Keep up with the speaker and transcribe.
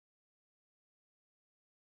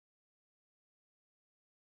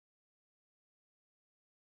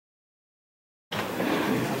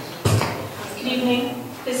meeting.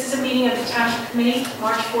 This is a meeting of the Township Committee,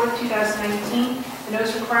 March 4th, 2019. The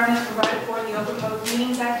notice requirements provided for in the Open Public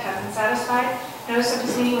Meetings Act have been satisfied. Notice of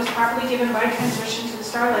this meeting was properly given by transmission to the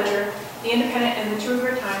Star Ledger, the Independent, and the Two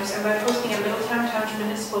River Times, and by posting at Middletown Township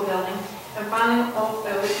Municipal Building, and filing with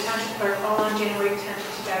the Township Clerk all on January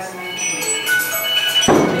 10th, 2019.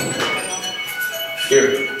 Here.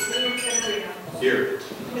 Here. Here.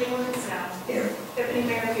 Here. Deputy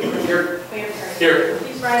Mayor Hubert. Here. Mayor Perry. Here.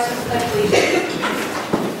 Please rise for the pledge of allegiance.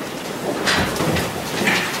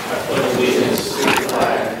 I pledge allegiance to the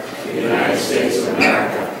flag of the United States of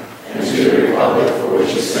America and to the republic for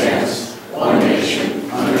which it stands, one nation,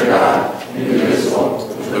 under God, indivisible,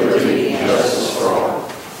 with liberty and justice for all.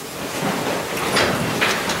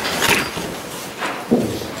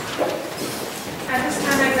 At this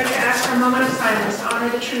time, I'd like to ask for a moment of silence to honor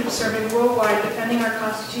the troops serving worldwide, defending our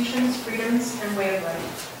constitutions, freedoms, and way of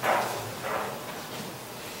life.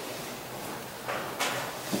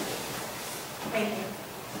 Thank you.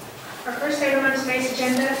 Our first item on today's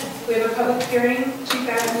agenda, we have a public hearing,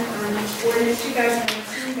 Ordinance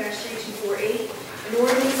 2019-3248, an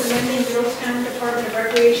ordinance amending Middletown Department of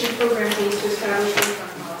Recreation program fees to establish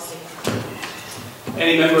refund policy.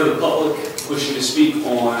 Any member of the public wishing to speak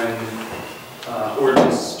on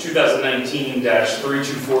Ordinance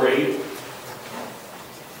 2019-3248?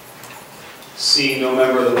 Seeing no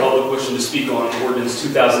member of the public wishing to speak on Ordinance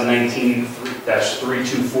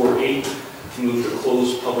 2019-3248, move to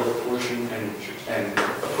close public portion and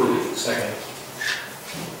approve. Second.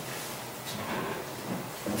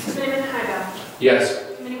 Committeeman Hybel. Yes.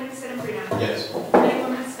 Committeeman Sedembrino. Yes.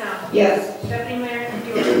 Committeewoman Snow. Yes. Deputy Mayor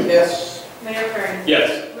Hubert. Yes. Mayor Perry. Yes.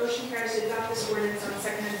 Motion carries to adopt this ordinance on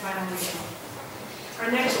second and final reading. Our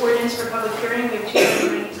next ordinance for public hearing, we have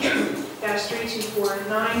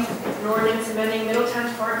 2019-3249, an ordinance amending Middletown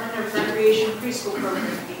Department of Recreation preschool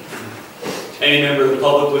program fees. Any member of the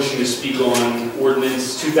public wishing to speak on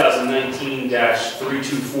Ordinance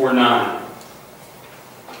 2019-3249?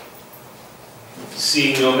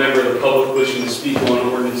 Seeing no member of the public wishing to speak on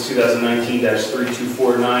Ordinance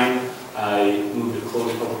 2019-3249, I move to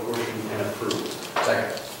close public portion and approve.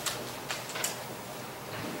 Second.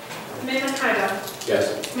 Committeeman Hybel. Yes.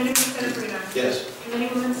 Committeeman Sedembrino. Yes.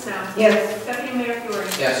 Committeewoman Snow. Yes. Deputy Mayor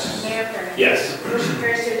Hubert. Yes. Mayor Perry. Yes. Motion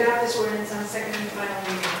carries to adopt this ordinance on second and final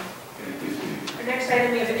reading. Our next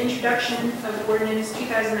item, we have an introduction of Ordinance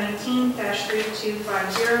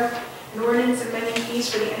 2019-3250, an ordinance amending fees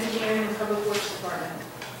for the Engineering and Public Works Department.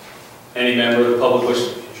 Any member of the public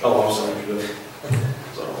wishing? Oh, I'm sorry.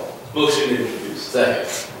 Motion to introduce. Second.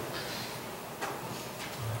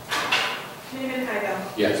 Committeeman Hybel.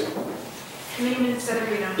 Yes. Committeeman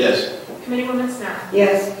Sedembrino. Yes. Committeewoman Snow.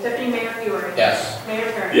 Yes. Deputy Mayor Hubert. Yes.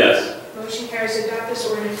 Mayor Perry. Yes. Motion carries to adopt this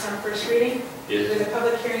ordinance on first reading, Yes. with a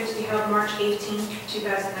public hearing to be held March 18,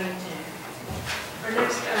 2019. Our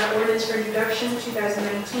next ordinance for introduction,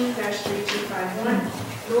 2019-3251,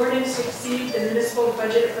 an ordinance to exceed the municipal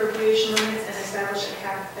budget appropriation limits and establish a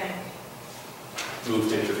cap bank. Move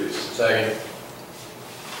to introduce. Second.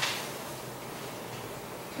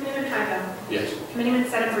 Committeeman Hybel. Yes. Committeeman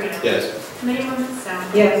Sedembrino. Yes. Committeewoman Snow.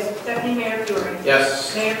 Yes. Deputy Mayor Hubert.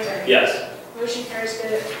 Yes. Mayor Perry. Yes. Motion carries to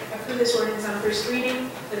approve this ordinance on first reading,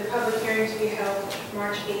 with a public hearing to be held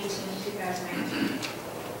March 18, 2019.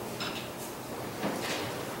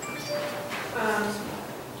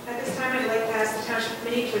 At this time, I'd like to ask the Township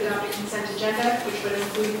Committee to adopt a consent agenda, which would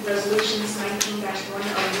include resolutions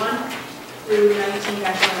 19-101 through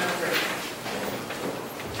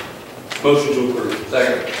 19-103. Motion to approve.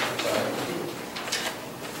 Second.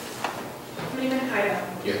 Committeeman Hybel.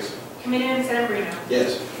 Yes. Committeeman Sedembrino.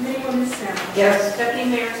 Yes. Committeewoman Snow. Yes. Deputy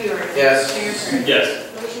Mayor Hubert. Yes. Mayor Perry. Yes.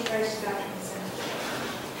 Motion carries to adopt a consent agenda.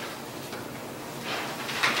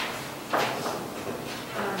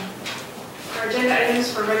 Our agenda items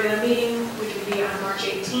for regular meeting, which would be on March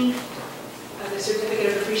 18th, the certificate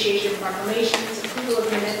of appreciation proclamations, approval of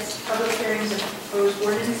minutes, public hearings of proposed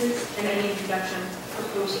ordinances, and any introduction of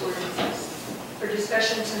proposed ordinances. For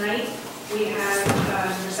discussion tonight, we have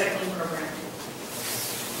the recycling program.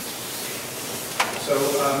 So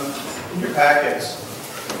in your packets,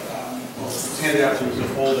 it's handed out to you as a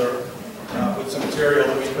folder with some material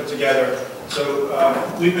that we put together. So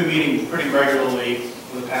we've been meeting pretty regularly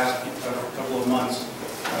for the past couple of months.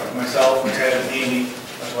 Myself, Ted, and Amy,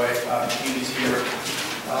 that's why Amy's here,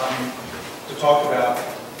 to talk about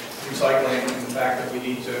recycling and the fact that we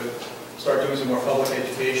need to start doing some more public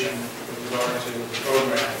education with regard to the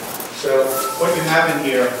program. So what you have in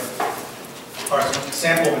here are some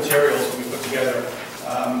sample materials that we put together.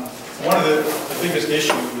 One of the biggest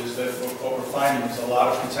issues is that what we're finding is a lot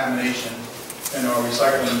of contamination in our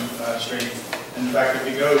recycling stream. In fact,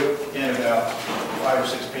 if you go in about 5 or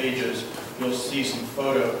 6 pages, you'll see some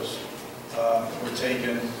photos were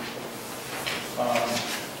taken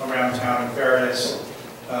around town in various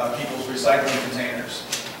people's recycling containers.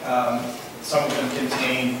 Some of them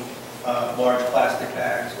contain large plastic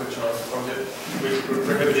bags, which are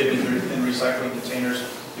prohibited in recycling containers.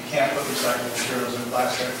 You can't put recycled materials in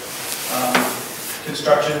plastic.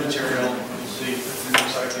 Construction material, you see, in the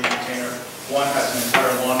recycling container. One has an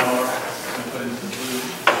entire lawnmower and put into the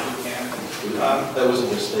blue can. That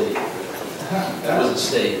wasn't a stage. That wasn't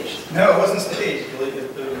staged. No, it wasn't staged.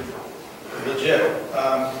 Legit.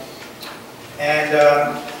 And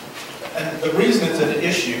the reason it's an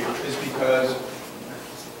issue is because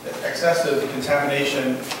excessive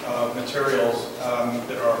contamination of materials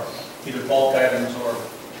that are either bulk items or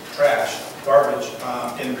trash, garbage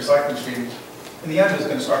in the recycling stream, in the end is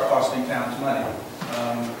going to start costing towns money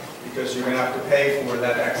because you're going to have to pay for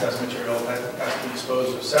that excess material that has to be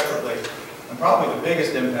disposed of separately. And probably the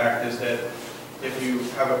biggest impact is that if you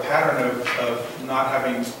have a pattern of not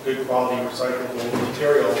having good quality recyclable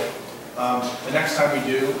material, the next time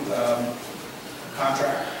we do a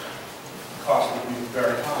contract, the cost will be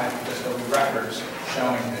very high because there'll be records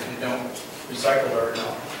showing that you don't recycle very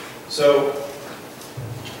well. So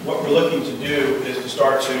what we're looking to do is to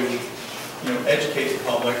start to educate the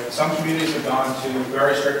public. Some communities have gone to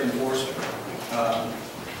very strict enforcement,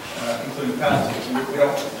 including penalties. And we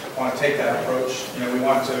don't want to take that approach. We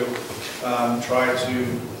want to try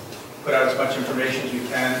to put out as much information as we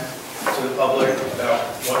can to the public about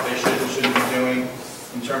what they should and shouldn't be doing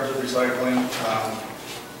in terms of recycling.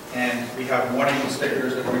 And we have warning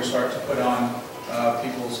stickers that we're going to start to put on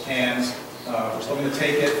people's cans. We're still going to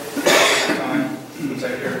take it every time and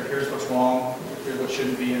say, here's what's wrong, here's what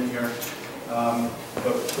shouldn't be in here.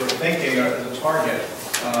 But we're thinking as a target,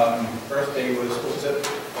 Earth Day was, what was it,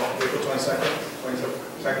 April 22nd?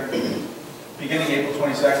 22nd? Beginning April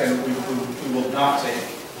 22nd, we will not take it.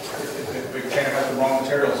 If the container has the wrong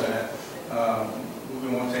materials in it, we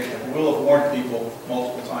won't take it. We'll have warned people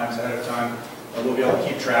multiple times ahead of time. We'll be able to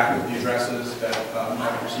keep track of the addresses that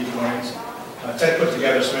have received warnings. Ted put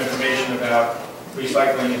together some information about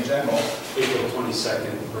recycling in general. April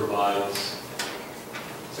 22nd provides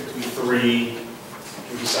 3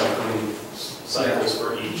 recycling cycles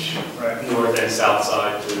for each north and south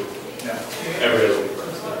side to every other week.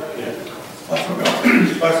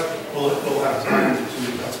 Plus, we'll have time to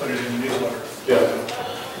put it in the newsletter.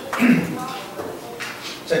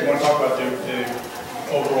 Ted, you want to talk about the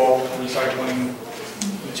overall recycling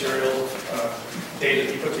material data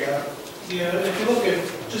that you put together? Yeah, if you look at,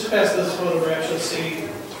 just past this photograph, you'll see, you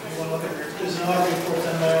want to look at, there's an audit report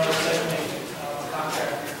done by our recycling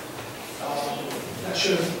contractor. That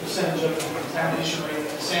shows the percentage of contamination rate in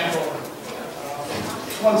the sample.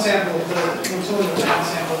 One sample, we're talking about one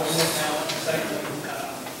sample of Middletown recycling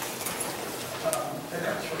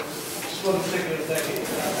pickups for just one particular decade.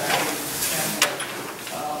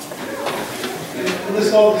 It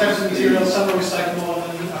lists all the types of materials, some are recyclable,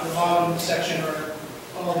 and then on the bottom section are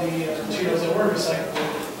all the materials that were recyclable.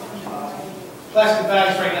 Plastic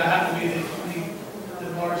bags right now have to be the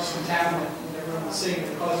largest contaminant in the city.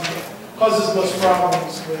 It causes the most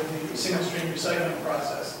problems with the single stream recycling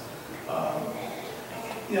process.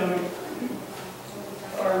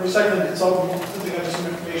 Our recycling consultant put together some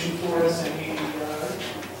information for us, and he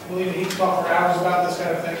can talk for hours about this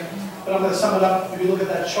kind of thing. But I'm going to sum it up. If you look at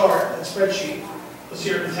that chart, that spreadsheet, you'll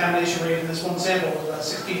see our contamination rate in this one sample was about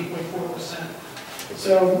 16.4%.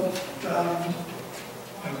 So,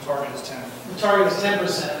 and the target is 10. The target is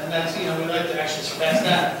 10%, and that's, we'd like to actually surpass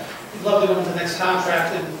that. We'd love to go into the next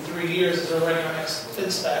contract in 3 years as already our next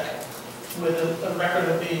bid spec with a record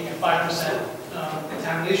of being a 5%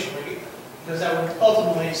 contamination rate, because that would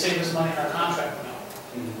ultimately save us money in our contract amount.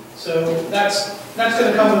 So that's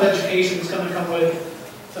going to come with education. It's going to come with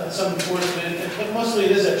some enforcement, but mostly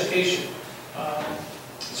it is education.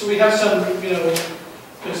 So we have some,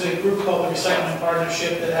 there's a group called the Recycling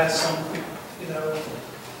Partnership that has some,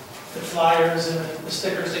 the flyers and the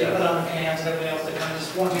stickers that you put on the cans and everything else that kind of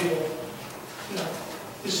just warn people,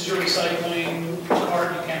 this is your recycling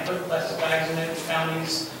cart, you can't put plastic bags in it, we found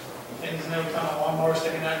these things and every time a lawnmower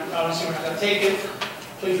sticking out, obviously we're not going to take it,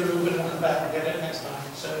 please remove it and we'll come back and get it next time.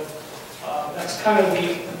 So that's kind of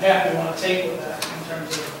the path we want to take with that in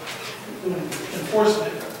terms of doing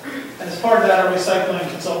enforcement. And as part of that, our recycling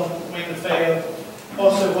consultant, Wayne DeFeo,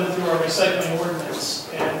 also went through our recycling ordinance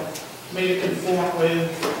and made it conform with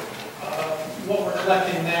what we're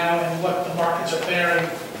collecting now and what the markets are bearing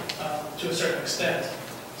to a certain extent.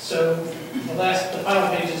 So the final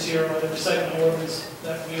pages here are the recycling ordinance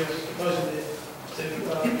that we are proposing to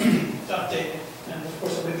update. And of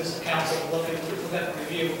course, we'll leave this to council to look at the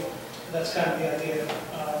review. That's kind of the idea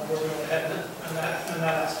where we're going to head in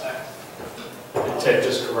that aspect. And Ted,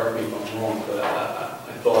 just correct me if I'm wrong, but I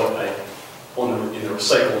thought in the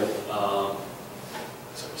recycle,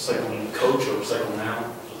 recycling coach or recycle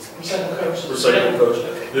now? Recycle coach. Recycle coach.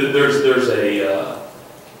 There's a,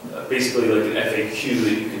 basically like an FAQ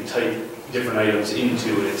that you can type different items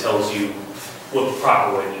into, and it tells you what the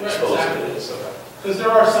proper way to dispose of it is. Because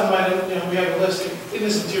there are some items, we have a list, in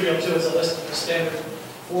this material too, is a list of the standard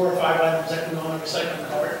 4 or 5 items that can go on a recycling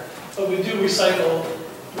cart. But we do recycle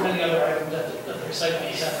many other items at the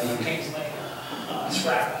recycling center, like Kings Lane,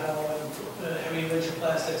 scrap metal, and heavy rigid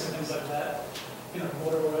plastics and things like that.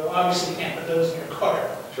 Water oil. Obviously, you can't put those in your cart.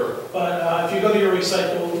 Sure. But if you go to your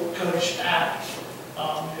recycle coach app, you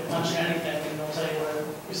can punch in anything and it'll tell you where to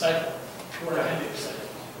recycle, where it can be recycled.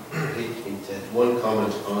 Hey, Ted, one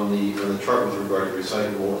comment on the chart with regard to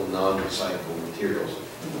recyclable and non-recyclable materials.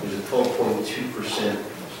 There's a 12.2%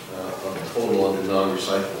 of the total under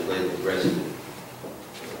non-recyclable labeled residue.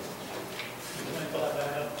 Let me pull that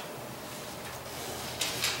back up.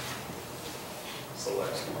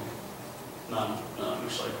 Select one.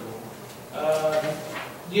 Non-recyclable.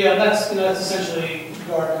 Yeah, that's essentially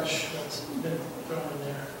garbage that's been thrown in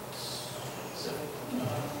there. So,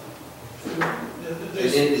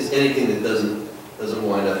 Is anything that doesn't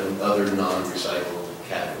wind up in other non-recyclable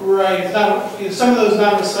categories? right. Some of those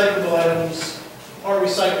non-recyclable items are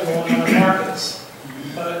recyclable in other markets,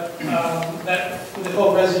 but that what they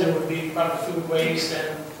call residue would be probably food waste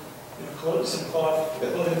and some cloth,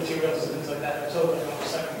 clothing materials and things like that. They're totally not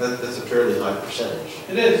recyclable. That's a fairly high percentage.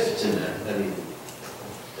 It is. It's in there. I mean,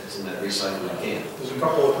 it's in that recycling can. There's a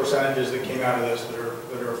couple of percentages that came out of this that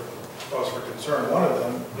are cause for concern. One of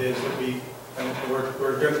them is that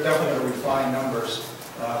we're definitely going to refine numbers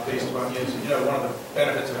based upon using, one of the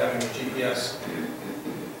benefits of having the GPS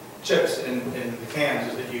chips in the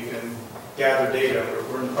cans is that you can gather data.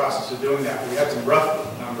 We're in the process of doing that. We had some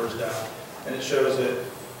rough numbers down, and it shows that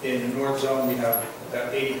in the north zone we have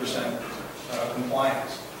about 80%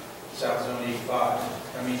 compliance. South zone 85.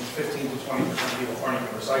 I mean, 15 to 20% of people aren't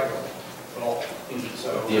even recycling at all.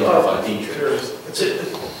 So,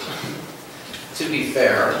 To be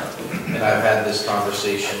fair, and I've had this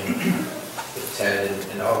conversation with Ted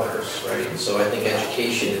and others, right? So I think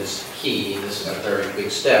education is key, and this is a very big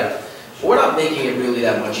step. But we're not making it really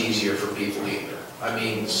that much easier for people either. I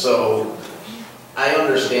mean, so I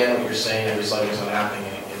understand what you're saying, that recycling is not happening,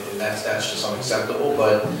 and that's just unacceptable,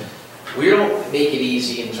 but we don't make it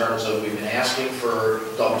easy in terms of we've been asking for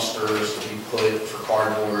dumpsters to be put for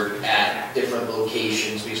cardboard at different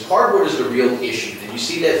locations, because cardboard is the real issue. Did you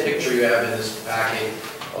see that picture you have in this packet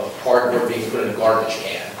of cardboard being put in a garbage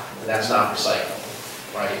can? And that's not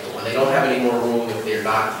recycling, right? But when they don't have any more room, if they're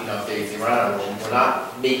not, if they run out of room, we're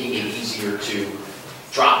not making it easier to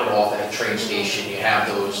drop it off at a train station. You have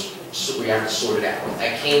those, so we have to sort it out.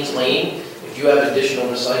 At Kings Lane, if you have additional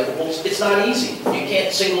recyclables, it's not easy. You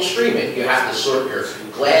can't single stream it. You have to sort your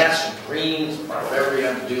glass, your greens, whatever you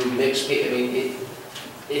have to do, mix it. I mean,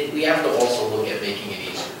 we have to also look at making it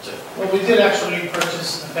easier too. Well, we did actually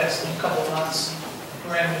purchase in the past couple of months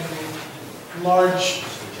brand new large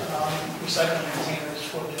recycling containers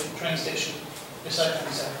for the train station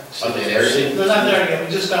recycling center. Are they there yet? They're not there yet.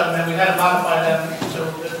 We just got them, and we had to modify them so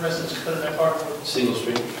that the residents could put in their cardboard. Single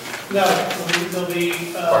stream? No, they'll be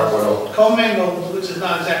commingled, which is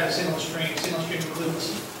not exactly single stream. Single stream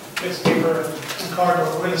includes mixed paper and cardboard.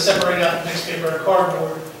 We're going to separate out mixed paper and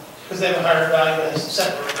cardboard because they have a higher value as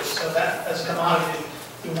separated. So that, as a commodity,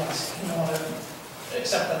 we want to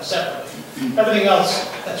accept them separately. Everything else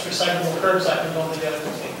that's recyclable curbside can go into the other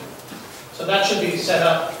container. So that should be set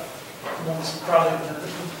up once, probably within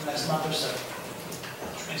the next month or so.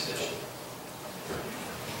 Train station.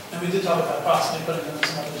 And we did talk about possibly putting in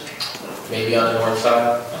some others. Maybe on the north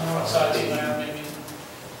side? On the north side, maybe.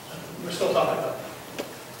 We're still talking about it.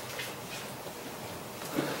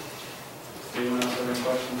 Anyone else have any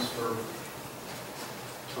questions for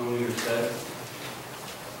Tony or Ted?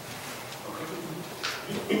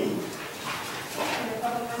 Any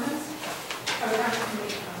public comments?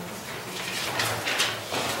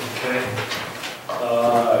 Okay.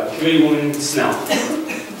 Committeewoman Snell.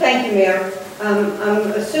 Thank you, Mayor.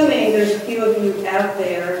 I'm assuming there's a few of you out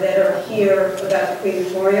there that are here about the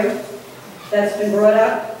crematorium that's been brought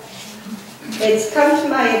up. It's come to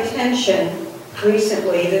my attention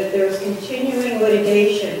recently that there's continuing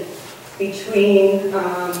litigation between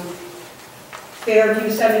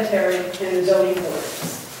Fairview Cemetery and the zoning board.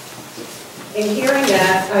 In hearing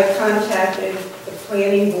that, I contacted the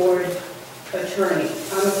planning board attorney.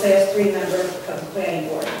 I'm a Class 3 member of the planning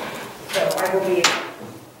board, so I will be at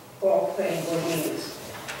all planning board meetings.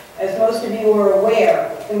 As most of you are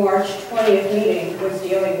aware, the March 20th meeting was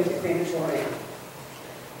dealing with the crematorium.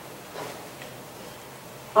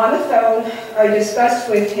 On the phone, I discussed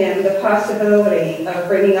with him the possibility of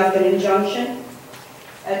bringing up an injunction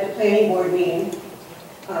at the planning board meeting,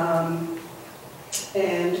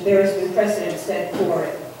 and there has been precedent set for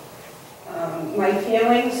it. My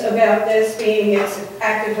feelings about this being it's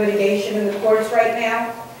active litigation in the courts right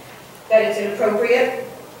now, that it's inappropriate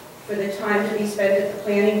for the time to be spent at the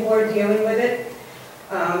planning board dealing with it.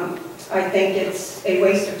 I think it's a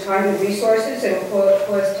waste of time and resources. It will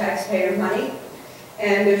cost taxpayer money,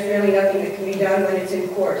 and there's really nothing that can be done when it's in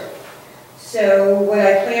court. So what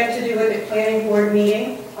I plan to do at the planning board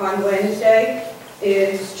meeting on Wednesday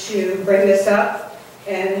is to bring this up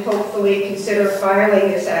and hopefully consider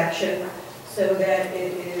filing this action so that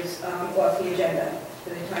it is off the agenda for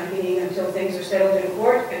the time being until things are settled in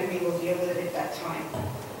court, and we will deal with it at that time.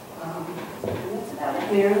 And that's about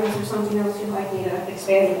it, Mayor. Is there something else you'd like me to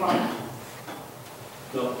expand upon?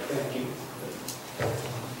 No, thank you.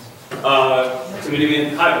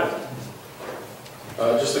 Committeeman Highland.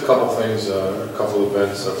 Just a couple things, a couple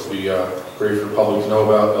events that would be great for the public to know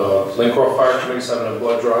about. Lincroft Fire Committee is having a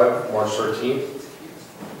blood drive March 13th.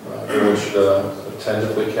 Everyone should attend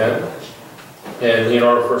if they can. And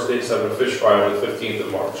Leonardo First Aid is having a fish fry on the 15th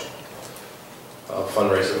of March.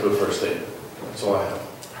 Fundraiser for the First Aid. That's all I have.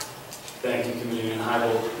 Thank you, Committeeman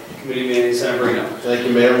Highland. Committeeman Senator Brino. Thank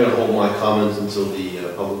you, Mayor. I'm going to hold my comments until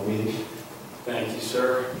the public meeting. Thank you,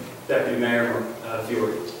 sir. Deputy Mayor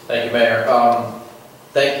Fiore. Thank you, Mayor.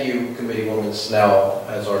 Thank you, Committeewoman Snell,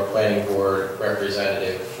 as our planning board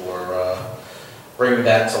representative, for bringing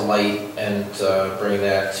that to light and bringing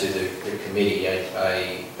that to the committee.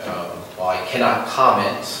 While I cannot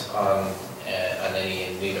comment on any,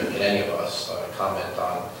 and neither can any of us comment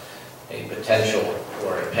on a potential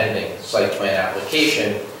or a pending site plan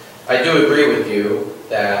application, I do agree with you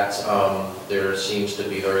that there seems to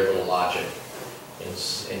be very little logic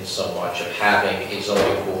in so much of having a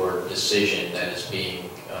zoning board decision that is being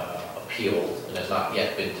appealed and has not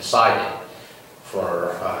yet been decided,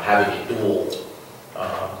 for having a dual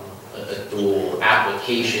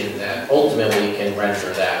application that ultimately can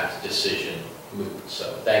render that decision moot.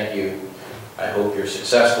 So thank you. I hope you're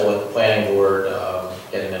successful at the planning board,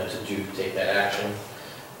 getting them to take that action.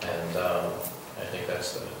 And I think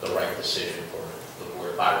that's the right decision for the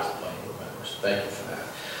board if I was the planning board member. So thank you for that.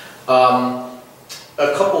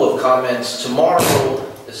 A couple of comments. Tomorrow,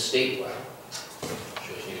 the state,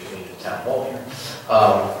 town hall here.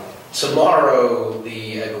 Tomorrow,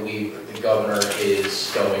 I believe the governor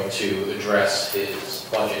is going to address his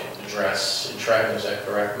budget address in Trenton. Is that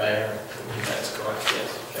correct, Mayor? That's correct,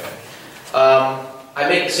 yes. Okay. I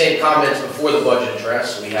make the same comments before the budget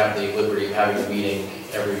address. We have the liberty of having a meeting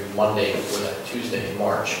every Monday before that Tuesday in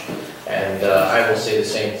March, and I will say the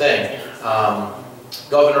same thing.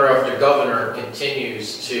 Governor after governor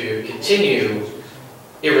continues to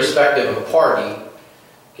irrespective of party,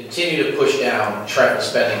 continue to push down Trenton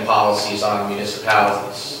spending policies on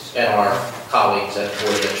municipalities and our colleagues at the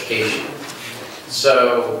Board of Education.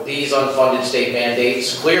 So these unfunded state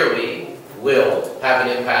mandates clearly will have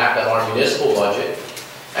an impact on our municipal budget,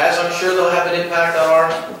 as I'm sure they'll have an impact on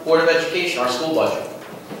our Board of Education, our school budget.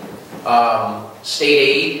 State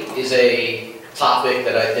aid is a topic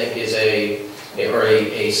that I think is a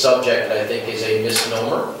subject that I think is a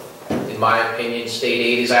misnomer. In my opinion, state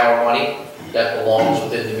aid is our money that belongs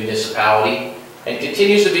within the municipality and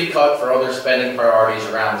continues to be cut for other spending priorities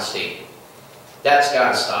around the state. That's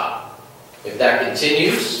got to stop. If that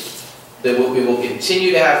continues, then we will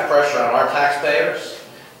continue to have pressure on our taxpayers.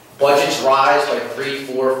 Budgets rise by 3%,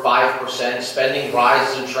 4%, 5%. Spending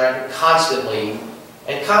rises in Trenton constantly.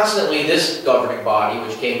 And constantly this governing body,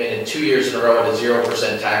 which came in 2 years in a row at a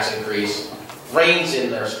 0% tax increase, reins in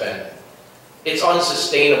their spending. It's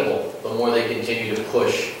unsustainable the more they continue to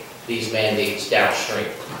push these mandates downstream.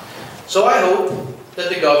 So I hope that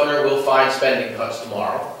the governor will find spending cuts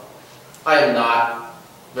tomorrow. I am not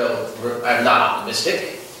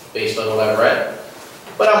optimistic based on what I've read,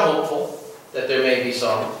 but I'm hopeful that there may be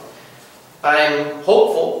some. I'm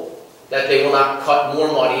hopeful that they will not cut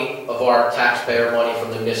more money of our taxpayer money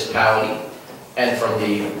from the municipality and from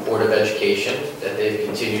the Board of Education that they've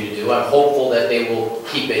continued to do. I'm hopeful that they will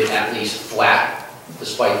keep it at least flat,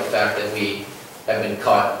 despite the fact that we have been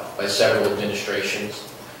cut by several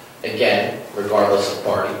administrations, again, regardless of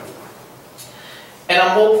party. And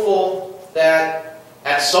I'm hopeful that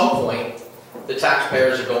at some point, the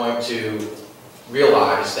taxpayers are going to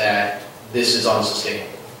realize that this is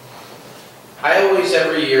unsustainable. I always,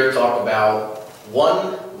 every year, talk about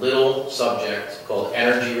one little subject called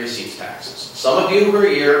energy receipts taxes. Some of you who are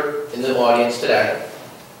here in the audience today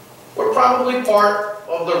were probably part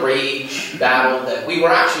of the rage battle that we were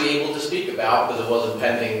actually able to speak about because it wasn't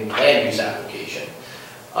pending land use application.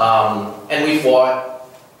 And we fought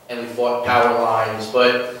power lines,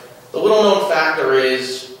 but the little known factor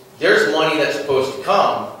is there's money that's supposed to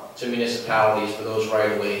come to municipalities for those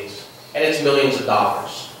right-of-ways, and it's millions of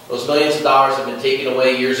dollars. Those millions of dollars have been taken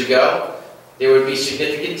away years ago. There would be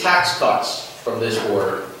significant tax cuts from this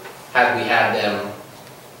board had we had them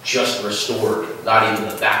just restored, not even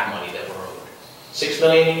the back money that we're owed. $6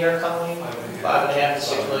 million a year, Colleen? 5.5 to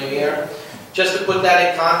 6 million a year. Just to put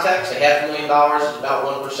that in context, $500,000 is about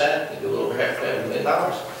 1%, maybe a little over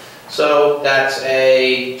 $500,000. So that's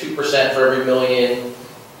a 2% for every million.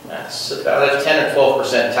 That's about a 10 or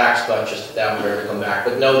 12% tax cut just if that were to come back.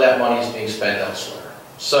 But no, that money is being spent elsewhere.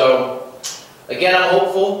 So again, I'm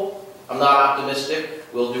hopeful. I'm not optimistic.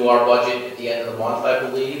 We'll do our budget at the end of the month, I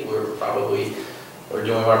believe. We're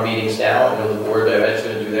doing our meetings now. I know the board is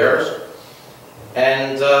going to do theirs.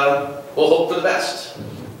 And we'll hope for the best.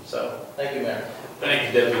 So, thank you, Mayor.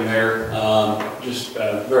 Thank you, Deputy Mayor. Just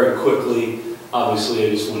very quickly, obviously, I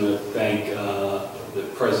just want to thank the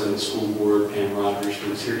President of the School Board, Pam Rogers,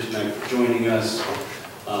 who is here tonight for joining us.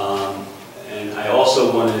 And I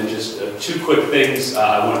also wanted to just, two quick things.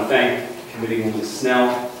 I want to thank Committeewoman Snell.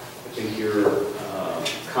 I think your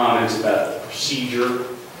comments about the procedure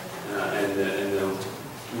and the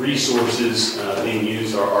resources being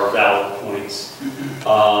used are valid points.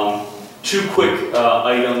 Two quick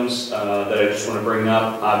items that I just want to bring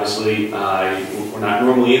up. Obviously, we're not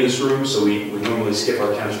normally in this room, so we normally skip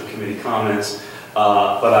our Township Committee comments.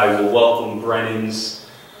 But I will welcome Brennan's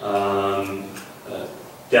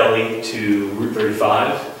deli to Route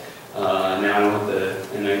 35. Now I don't have to,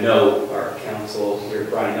 and I know our council here,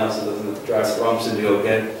 Brian Nelson, doesn't have to drive to Rumson to go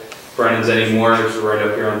get Brennan's anymore, which is right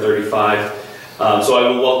up here on 35. So I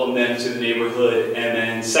will welcome them to the neighborhood. And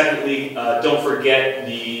then secondly, don't forget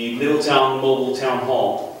the Middletown Mobile Town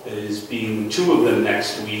Hall is being, two of them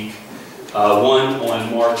next week. One on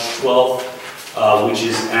March 12th, which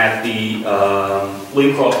is at the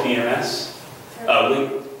Lincroft BMS.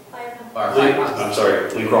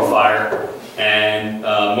 Lincroft Fire. And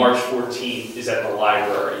March 14th is at the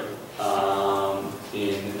library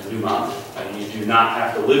in Newmont. And you do not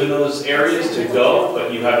have to live in those areas to go,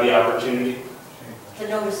 but you have the opportunity. The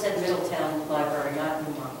notice said Middletown Library, not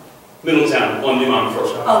Newmont. Middletown, on Newmont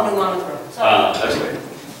Road. Oh, Newmont Road, sorry. That's okay.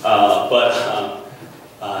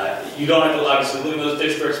 You don't have to obviously live in those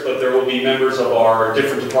districts, but there will be members of our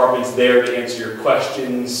different departments there to answer your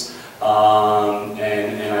questions.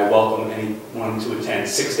 And I welcome anyone to attend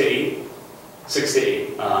 6 to 8. 6 to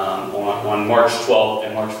 8 on March 12th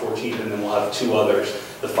and March 14th, and then we'll have two others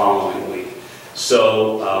the following week.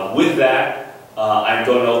 So with that, I'm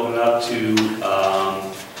going to open it up to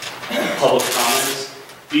public comments.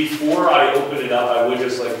 Before I open it up, I would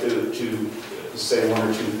just like to say one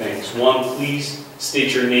or two things. One, please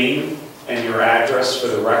state your name and your address for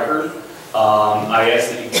the record. I ask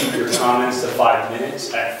that you keep your comments to 5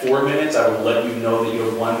 minutes. At 4 minutes, I would let you know that you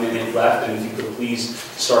have 1 minute left, and if you could please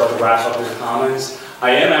start to wrap up your comments.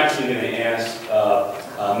 I am actually going to ask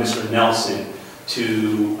Mr. Nelson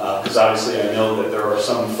to, because obviously I know that there are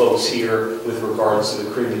some folks here with regards to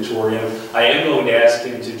the crematorium. I am going to ask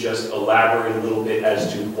him to just elaborate a little bit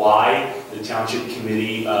as to why the Township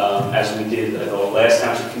Committee, as we did at the last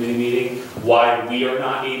Township Committee meeting, why we are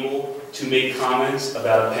not able to make comments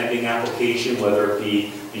about a pending application, whether it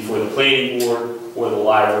be before the planning board or the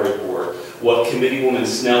library board. What Committeewoman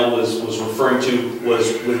Snell was referring to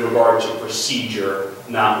was with regard to procedure,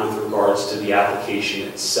 not with regards to the application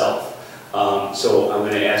itself. So I'm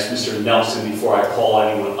going to ask Mr. Nelson, before I call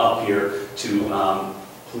anyone up here, to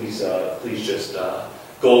please just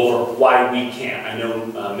go over why we can't. I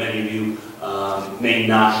know many of you may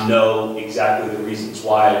not know exactly the reasons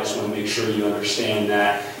why. I just want to make sure you understand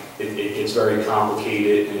that it gets very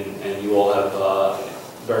complicated, and you all have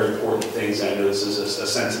very important things. I know this is a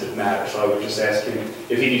sensitive matter, so I would just ask him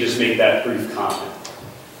if he could just make that brief comment.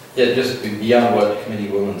 Yeah, just beyond what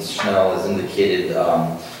Committeewoman Snell has indicated,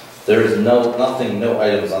 there is no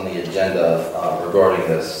items on the agenda regarding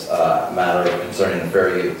this matter concerning the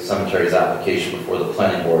Fairview Cemetery's application before the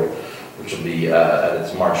planning board, which will be at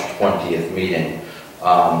its March 20th meeting.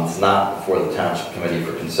 It's not before the Township Committee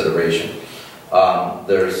for consideration.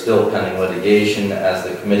 There is still pending litigation, as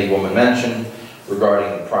the Committeewoman mentioned,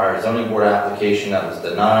 regarding the prior zoning board application that was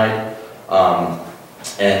denied,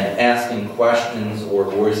 and asking questions or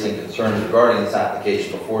voicing concerns regarding this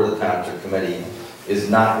application before the Township Committee is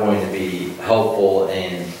not going to be helpful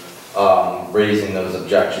in raising those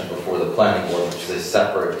objections before the planning board, which is a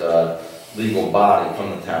separate legal body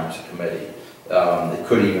from the township committee. It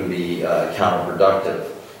could even be counterproductive.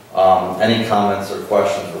 Any comments or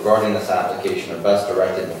questions regarding this application are best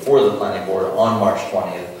directed before the planning board on March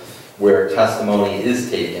 20th, where testimony is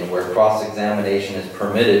taken, where cross-examination is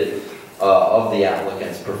permitted of the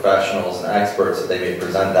applicants, professionals, and experts that they may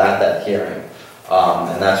present at that hearing.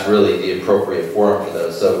 And that's really the appropriate forum for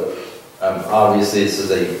those. So obviously this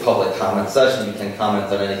is a public comment session. You can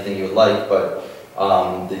comment on anything you would like, but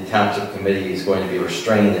the township committee is going to be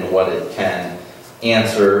restrained in what it can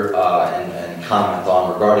answer and comment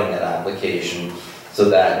on regarding that application, so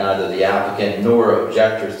that neither the applicant nor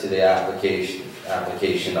objectors to the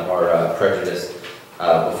application are prejudiced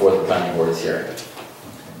before the planning board is hearing.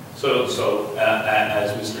 So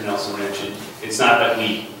as Mr. Nelson mentioned, it's not that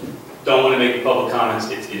we don't want to make public comments,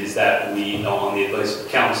 it is that we, on the advice of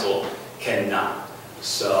council, cannot.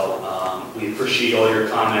 So we appreciate all your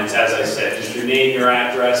comments. As I said, just your name, your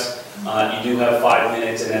address. You do have 5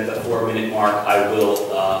 minutes, and at the 4-minute mark, I will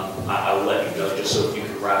let you know, just so you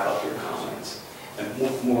can wrap up your comments. And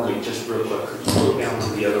Maureen, just real quick, could you go down to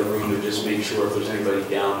the other room and just make sure if there's anybody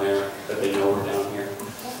down there that they know we're down here?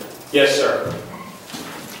 Yes, sir.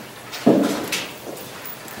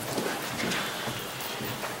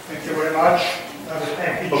 Thank you very much.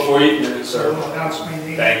 Before you, sir.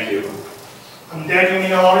 Thank you. I'm Daniel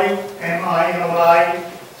Minori, M-I-N-O-I.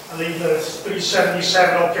 I live at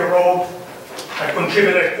 377 Oak Hill Road. I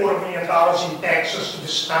contributed $250,000 in taxes to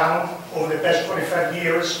this town over the past 25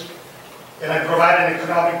 years, and I provided an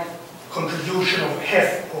economic contribution of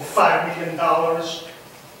half of $5 million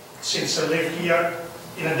since I lived here.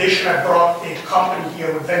 In addition, I brought a company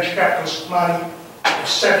here with venture capitalist money of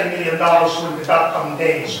 $7 million during the dot-com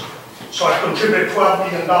days. So I contributed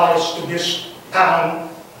 $12 million to this town.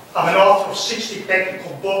 I'm an author of 60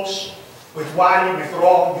 technical books with Wiley,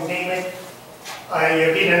 McGraw, you name it. I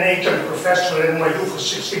have been an agent and professor at NYU for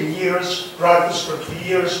 16 years, Rutgers for 2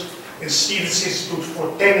 years, and Stevens Institute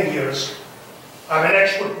for 10 years. I'm an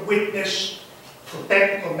expert witness for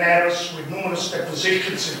technical matters with numerous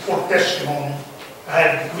depositions and court testimony. I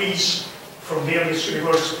have degrees from various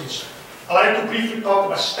universities. I'd like to briefly talk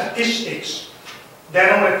about statistics.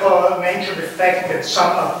 Then I want to mention the fact that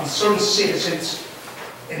some are concerned citizens,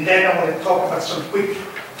 and then I want to talk about some quick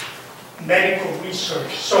medical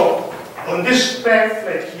research. So on this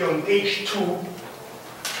pamphlet here on page 2,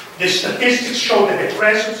 the statistics show that the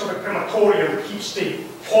presence of a crematorium keeps the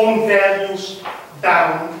home values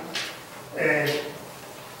down. In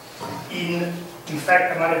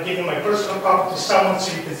fact, I'm going to give you my personal copy to someone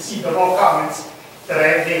so you can see the raw comments that I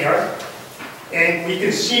have there. And we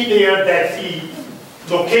can see there that the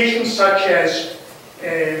locations such as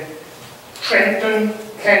Trenton,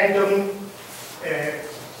 Camden,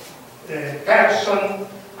 Patterson,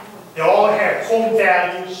 they all have home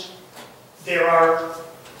values. They are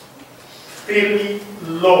fairly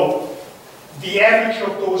low. The average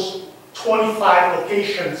of those 25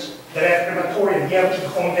 locations that have crematorium, the average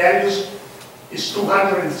of home values is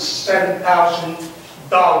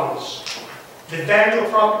 $207,000. The value of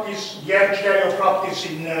properties, the average value of properties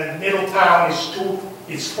in Middletown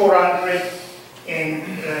is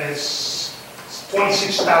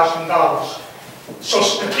 $426,000. So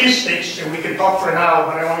statistics, and we can talk for an hour,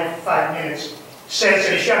 but I only have 5 minutes, says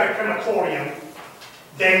that if you have a crematorium,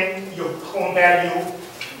 then your home value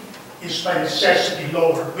is by necessity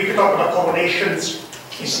lower. We can talk about correlations.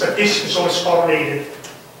 In statistics, always correlated.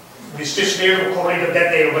 It's just variable correlated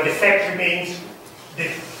that data, but the fact remains the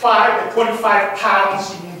 25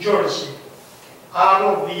 towns in New Jersey, out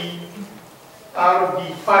of the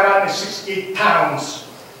 568 towns,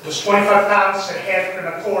 those 25 towns that have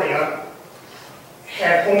crematoria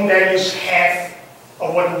have home values half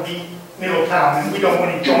of what would be Middletown, and we don't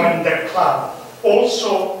want to join that club.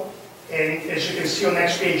 Also, and as you can see on the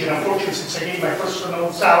next page, and unfortunately since I gave my personal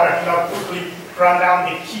notes out, I cannot quickly run down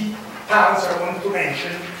the key towns I wanted to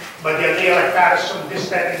mention, but they're there like Patterson, this,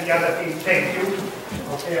 that, and the other thing. Thank you.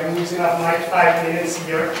 Okay, I'm using up my 5 minutes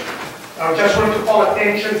here. I just want to call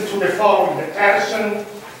attention to the following: the Patterson,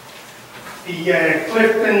 the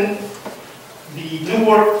Clifton, the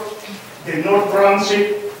Newark, the North Brunswick,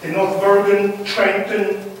 the North Bergen,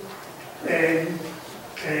 Trenton,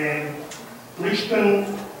 Richmond,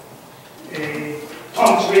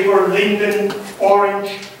 Toms River, Linden,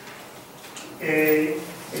 Orange,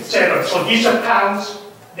 etc. So these are towns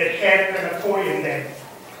that have crematorium there.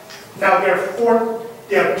 Now there are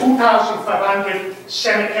 2,500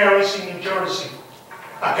 cemeteries in New Jersey.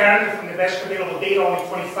 Apparently, from the best available data, only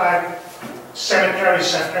 25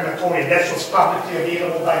 cemeteries and crematory. That's what's publicly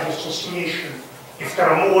available by the association. If there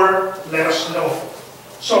are more, let us know.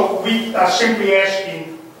 So we are simply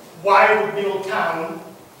asking, why would Middletown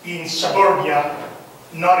in suburbia,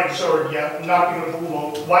 not exurbia, not in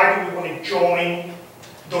rural, why do we want to join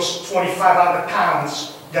those 25 other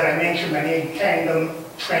towns that I mentioned, my name, Camden,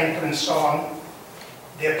 Trenton, and so on?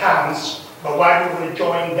 They're towns, but why do we want to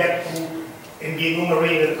join that group and be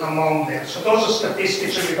enumerated among them? So those are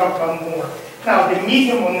statistics, so we talk about more. Now, the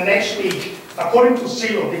median on the next page, according to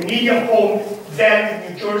Zillow, the median home value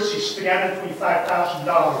in New Jersey is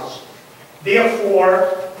 $325,000.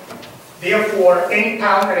 Therefore, any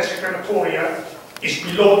town that has a crematoria is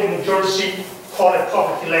below the New Jersey, call it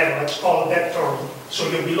poverty level, let's call it that term. So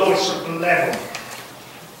you're below a certain level.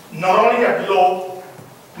 Not only are below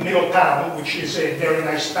Middletown, which is a very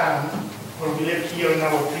nice town, where we live here and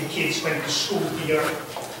our 3 kids went to school here,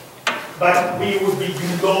 but we would be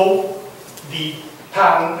below the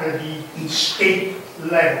town, the state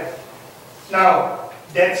level. Now,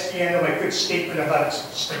 that's the end of my quick statement about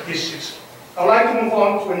statistics. I'd like to move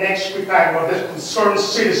on to the next quick item about the concerned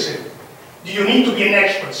citizen. Do you need to be an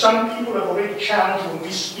expert? Some people have already challenged when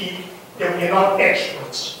we speak that we are not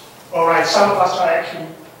experts. All right, some of us are actually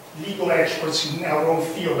legal experts in our own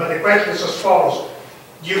field, but the question is as follows.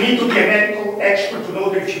 Do you need to be a medical expert to know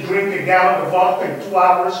that if you drink a gallon of vodka in 2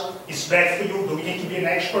 hours, it's bad for you? Do we need to be an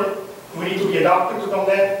expert? Do we need to be a doctor to know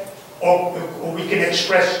that? Or we can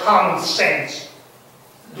express common sense?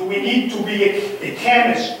 Do we need to be a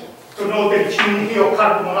chemist to know that if you inhale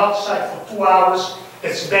carbon monoxide for 2 hours,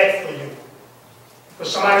 that's bad for you?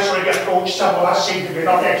 Because somebody's already approached some of us saying that we're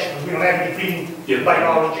not experts, we don't have any degree in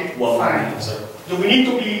biology. Well, fine. Do we need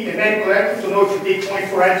to be a medical expert to know if you take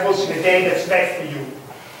 24 edibles in a day, that's bad for you?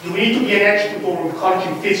 Do we need to be an expert or college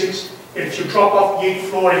in physics that if you drop off the 8th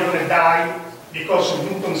floor, you're going to die because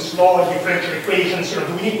of Newton's law and differential equations?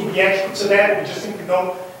 Do we need to be experts in that? We just simply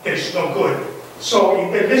know that it's no good. So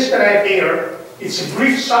in the list that I have there, it's a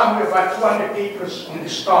brief summary of about 200 papers on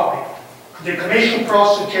this topic. The cremation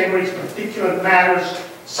process generates particulate matters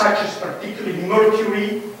such as particularly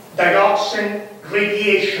mercury, dioxin,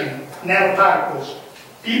 radiation, nanoparticles.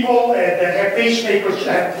 People that have pacemakers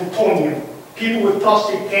have plutonium. People with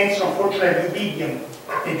prostate cancer, unfortunately, have rubidium.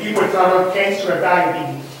 And people with thyroid cancer have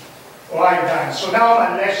diabetes or iodine. So now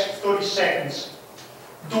my last 30 seconds.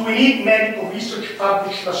 Do we need medical research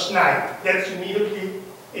published last night? That's immediately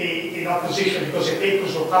in opposition because the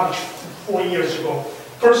papers were published 4 years ago.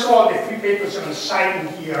 First of all, the 3 papers that I'm citing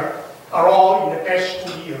here are all in the past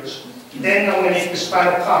 2 years. Then I want to make this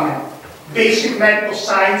final comment. Basic medical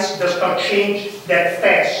science does not change that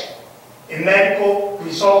fast. In medical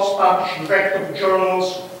results published in reputable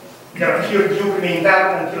journals that are peer-reviewed remain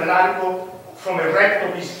valid until an article from a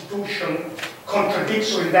reputable institution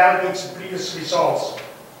contradicts or invalidates the previous results.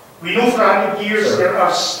 We know for 100 years there are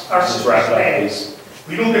arsenic bad.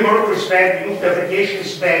 We know the mercury is bad, we know the radiation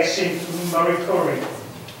is bad, same to mercury.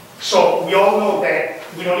 So we all know that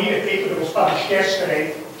we don't need a paper that was published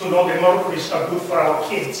yesterday to know that mercury is not good for our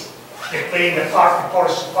kids. They play in the park, the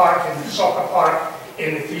Forest Park, and the soccer park,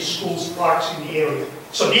 and the 3 schools parks in the area.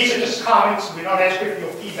 So these are just comments. We're not asking for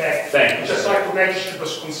your feedback. Thank you. We just like to register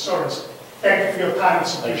those concerns. Thank you for your time.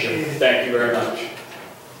 It's appreciated. Thank you very much.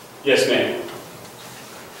 Yes, ma'am.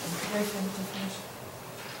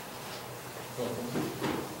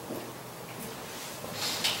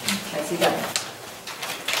 I see that.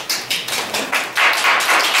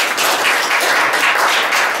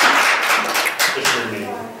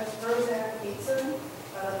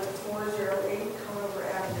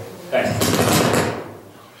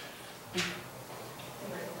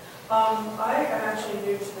 I am actually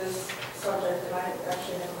new to this subject, and I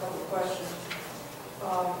actually have a couple of questions that I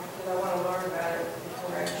want to learn about it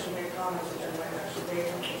before I actually make comments, which I might actually make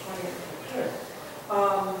on the 20th.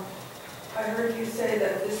 I heard you say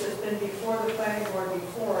that this has been before the planning board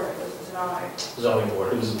before it was denied. Zoning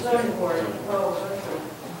board. Zoning board. Oh, zoning board.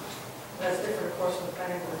 That's different, of course, from the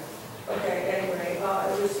planning board. Okay, anyway,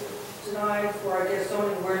 it was denied for, I guess,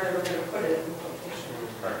 zoning where they were going to put it.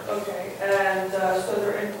 Okay, and so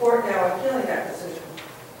they're in court now appealing that decision.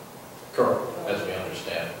 Correct, as we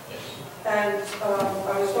understand, yes. And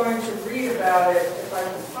I was going to read about it if I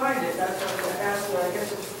can find it. That's what I was going to ask you. I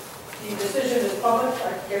guess the decision is public. I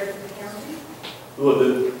can get it from the county. Well,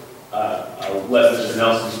 I'll let Mr.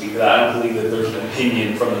 Nelson speak to that. I don't believe that there's an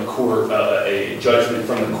opinion from the court, a judgment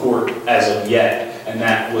from the court as of yet. And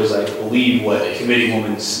that was, I believe, what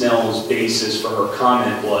Committeewoman Snell's basis for her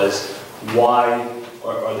comment was, why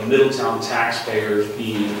are the Middletown taxpayers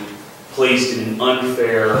being placed in an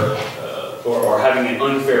unfair or having an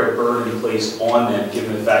unfair burden placed on them,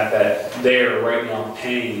 given the fact that they're right now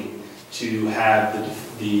paying to have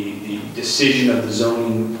the decision of the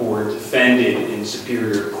zoning board defended in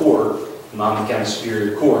Superior Court, Monmouth County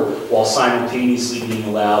Superior Court, while simultaneously being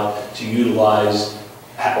allowed to utilize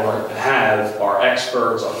or have our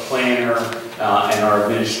experts, our planner, and our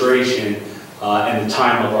administration, and the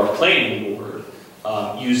time of our planning board,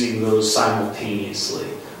 using those simultaneously.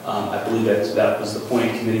 I believe that was the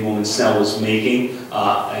point Committeewoman Snell was making,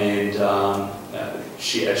 and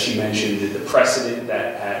as she mentioned, the precedent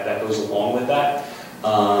that goes along with that,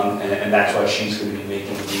 and that's why she's going to be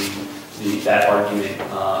making that argument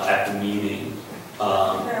at the meeting.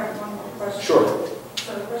 I have one more question. Sure.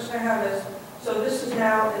 So the question I have is, so this is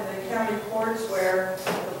now in the county courts where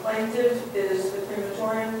the plaintiff is the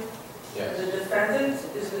crematorium, Yes. the defendant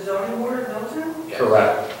is the zoning board of Middletown? Yes.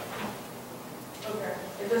 Correct. Okay.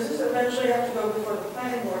 And does this eventually have to go before the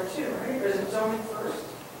planning board too, right? Or is it zoning first?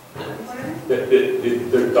 Planning?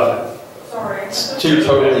 Go ahead. Sorry. Two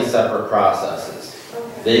totally separate processes.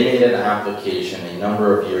 Okay. They made an application a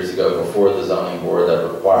number of years ago before the zoning board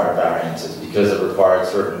that required variances. Because it required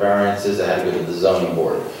certain variances, it had to go to the zoning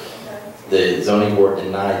board. The zoning board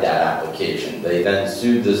denied that application. They then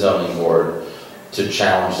sued the zoning board to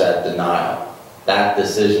challenge that denial. That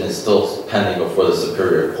decision is still pending before the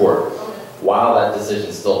Superior Court. While that decision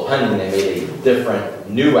is still pending, they made a different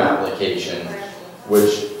new application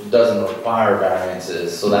which doesn't require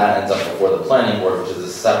variances, so that ends up before the planning board, which is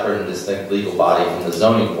a separate and distinct legal body from the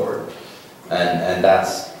zoning board. And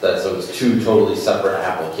so it's two totally separate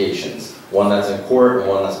applications. One that's in court and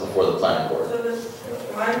one that's before the planning board. So this,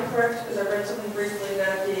 am I correct, because I read something briefly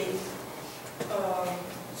that the,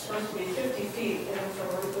 it's supposed to be 50 feet in from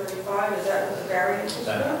Route 35, is that what the variance is?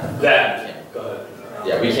 That, go ahead.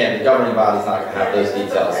 Yeah, we can't, the governing body's not gonna have those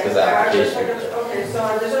details because the application. Okay,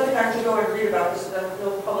 so there's nothing I have to go and read about this,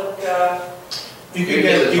 no public, You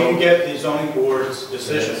can get the zoning board's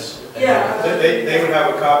decisions. yeah. They would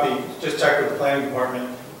have a copy, just check with the planning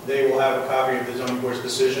department, they will have a copy of the zoning board's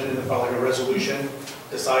decision and file like a resolution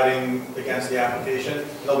deciding against the application.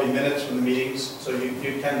 There'll be minutes from the meetings, so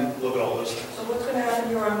you can look at all those things. So what's going to happen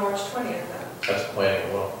here on March 20th then? That's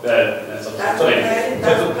planning, well. That's a That's planning.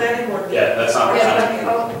 that's the planning board meeting. Yeah, that's not.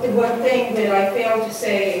 Yeah, the one thing that I failed to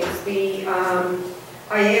say is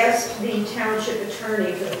I asked the township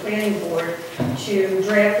attorney for the planning board to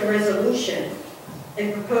draft a resolution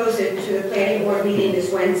and propose it to the planning board meeting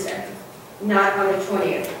this Wednesday, not on the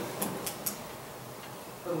 20th.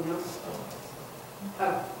 Oh, no. Oh,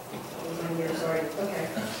 that was on here, sorry. Okay.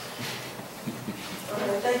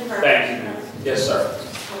 Okay, thank you very much. Thank you. Yes, sir.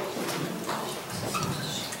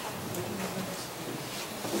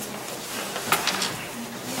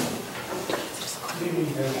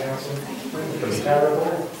 It's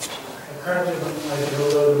terrible. Currently, I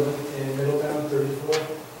live in Middletown, 34.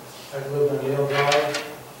 I've lived on Yale Drive,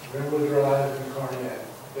 Grimwood Drive, and Carnet.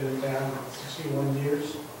 Been in town 61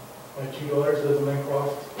 years. My two daughters live in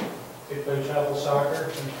Lincroft. They play chapel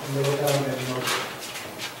soccer in Middletown and Moser.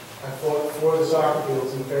 I fought for the soccer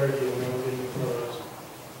fields in Fairview when they were being closed.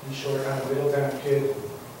 In short, I'm a Middletown kid,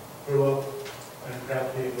 grew up, and I'm proud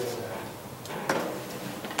to be a Middletown.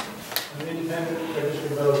 I'm an independent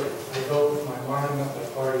registered voter. I vote with my mind, not my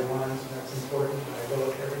party lines, and that's important. I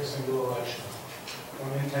vote every single election.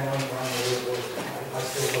 When I'm in town, when I'm on the road, I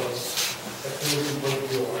still vote. That's the most important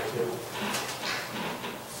deal I do.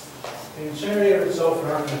 The incinerator itself,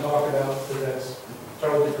 we're not going to talk about because that's a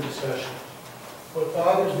totally different discussion. What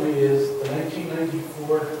bothers me is the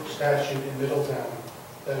 1994 statute in Middletown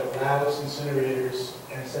that allows incinerators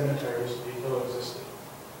and cemeteries to be coexisting.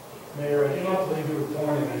 Mayor, I do not believe you were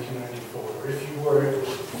born in 1994. Or if you were, it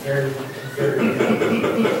was very, very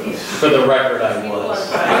young. For the record, I was.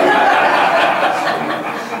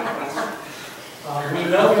 We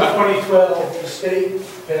know in 2012, the state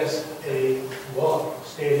passed a law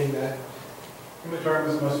stating that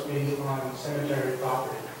crematoriums must be on cemetery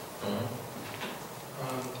property.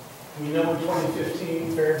 We know in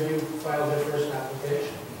 2015, Fairview filed their first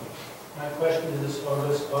application. My question to this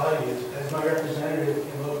august body is, as my representative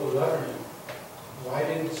in local government, why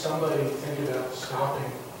didn't somebody think about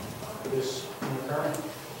stopping this from occurring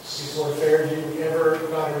before Fairview ever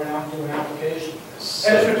got around to an application?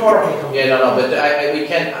 That's rhetorical. Yeah, no, but I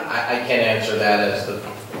can't answer that as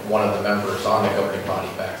one of the members on the governing body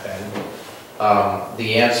back then.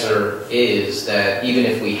 The answer is that even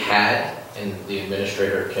if we had, and the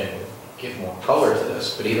administrator can give more color to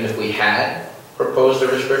this, but even if we had proposed a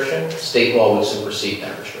restriction, state law would supersede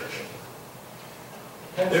that restriction.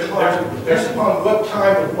 There's upon what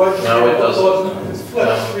time and what... No, it doesn't. It's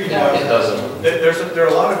flipped 3 times. It doesn't. There are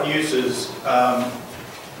a lot of uses.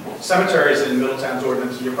 Cemeteries in Middletown's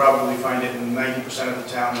ordinance, you'll probably find it in 90% of the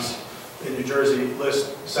towns in New Jersey,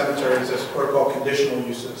 list cemeteries as what are called conditional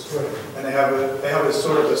uses. Right. And they have a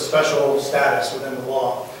sort of a special status within the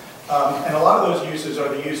law. And a lot of those uses are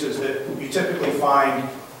the uses that you typically find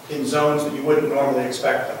in zones that you wouldn't normally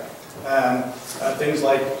expect them. Things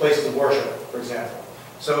like places of worship, for example.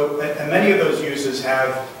 So, and many of those uses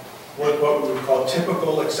have what we would call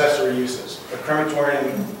typical accessory uses. A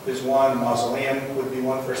crematorium is one, a mausoleum would be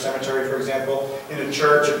one for a cemetery, for example. In a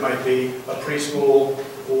church, it might be a preschool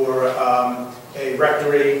or a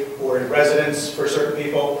rectory or a residence for certain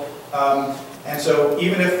people. And so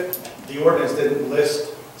even if the ordinance didn't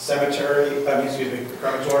list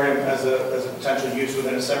crematorium as a potential use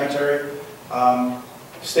within a cemetery,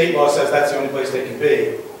 state law says that's the only place they can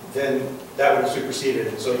be, then that would have superseded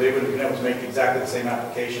it. So they wouldn't have been able to make exactly the same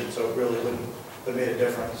application, so it really wouldn't have made a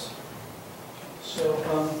difference. So,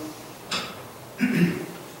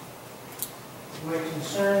 my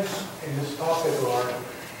concerns in this topic are the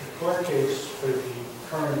court case for the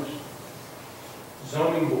current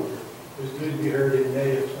zoning board was due to be heard in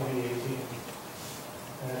May of 2018.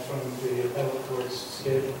 And that's when the appellate court's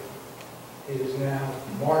scheduled. It is now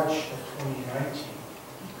March of 2019.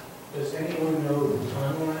 Does anyone know the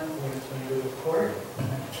timeline when it's going to go to court?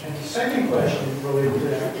 And the second question related to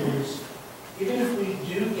that is, even if we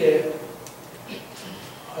do get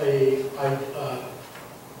an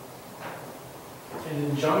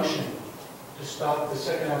injunction to stop the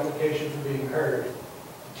second application from being heard,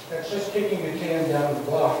 that's just kicking the can down the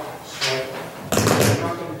block. So it's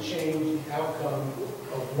not going to change the outcome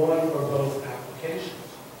of one or both applications.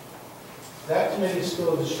 That to me is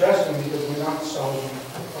still distressing because we're not solving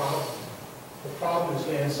the problem. The problem, as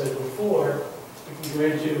Dan said before, we can go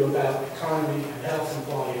into about economy and health and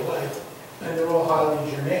quality of life, and they're all highly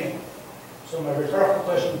germane. So my rhetorical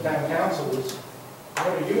question to town council is, what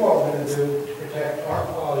are you all going to do to protect our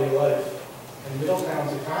quality of life and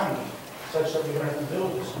Middletown's economy such that we don't have to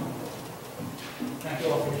build this one? Thank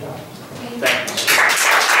you all for your time. Thank you.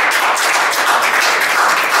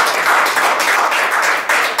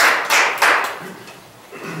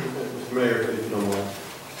 Mr. Mayor, if you don't mind.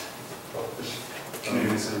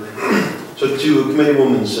 So to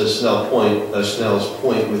Committeewoman Snell's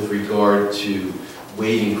point with regard to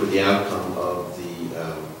waiting for the outcome of the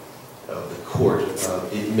court,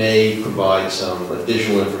 it may provide some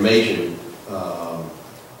additional information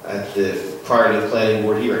prior to the planning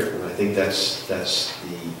board hearing, and I think that's the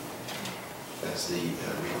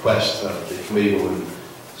request of the Committeewoman,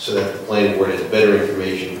 so that the planning board has better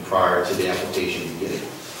information prior to the application beginning.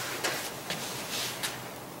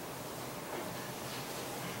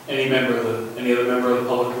 Any other member of the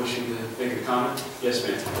public wishing to make a comment? Yes,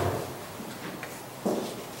 ma'am.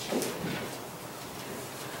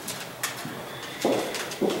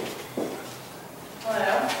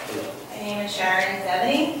 Hello. My name is Sharon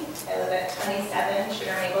Zebedee. I live at 27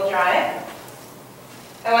 Sugar Maple Drive.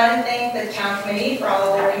 I want to thank the town committee for all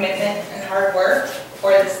of their commitment and hard work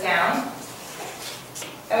for this town.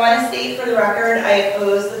 I want to state for the record, I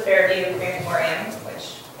oppose the Fairview Crematorium,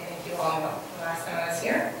 which I think you all know the last time I was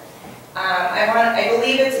here. I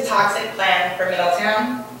believe it's a toxic plan for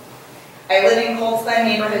Middletown. I live in Colts Glen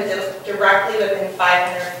neighborhood directly within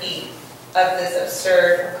 500 feet of this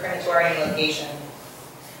absurd crematorium location.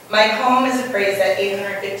 My home is appraised at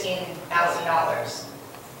 $815,000.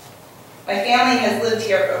 My family has lived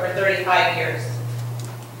here for over 35 years.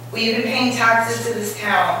 We've been paying taxes to this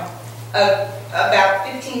town of about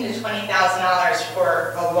 $15,000 to $20,000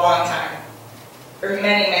 for a long time, for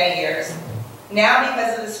many, many years. Now,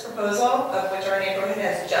 because of this proposal, of which our neighborhood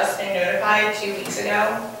has just been notified 2 weeks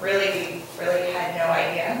ago, we really had no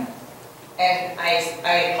idea. And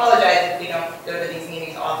I apologize if we don't go to these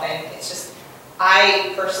meetings often. It's just,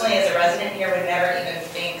 I personally, as a resident here, would never even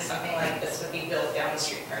think something like this would be built down the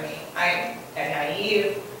street from me. I'm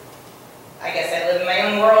naive. I guess I live in my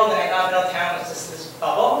own world, and I thought Middletown was just this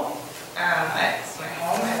bubble. It's my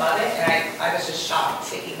home, I love it, and I was just shocked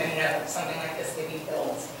to even know something like this could be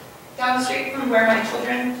built down the street from where my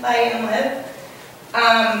children play and live.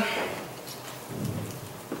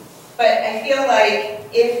 But I feel like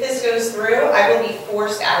if this goes through, I will be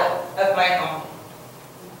forced out of my home.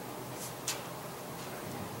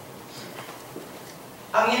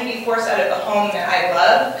 I'm going to be forced out of the home that I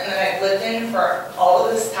love and that I've lived in for all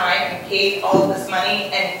of this time and paid all of this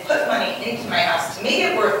money and put money into my house to make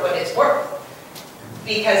it worth what it's worth.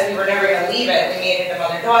 Because we were never going to leave it. We made it a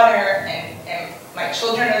mother-daughter, and my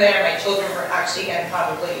children are there. My children were actually going to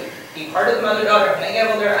probably be part of the mother-daughter when they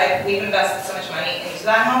get older. We've invested so much money into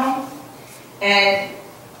that home. And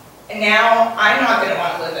And now I'm not going to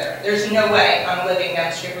want to live there. There's no way I'm living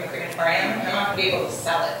down the street from a crematorium, and I'm not going to be able to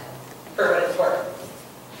sell it for what it's worth.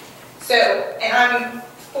 So, and I'm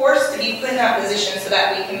forced to be put in that position so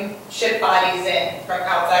that we can ship bodies in from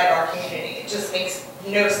outside of our community. It just makes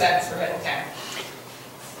no sense for Middletown.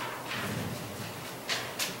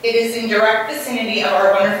 It is in direct vicinity of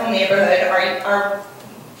our wonderful neighborhood. Our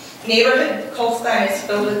neighborhood, Colston, is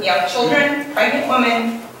filled with young children, pregnant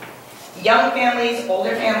women, young families,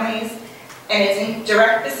 older families, and it's in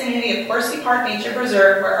direct vicinity of Horsey Park Nature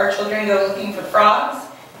Preserve, where our children go looking for frogs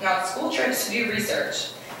and on school trips to do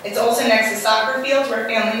research. It's also next to soccer fields where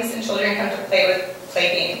families and children come to play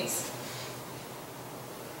games.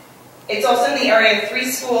 It's also in the area of 3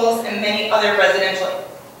 schools and many other residential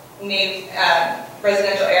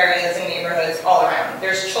areas and neighborhoods all around.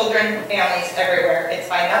 There's children, families everywhere. It's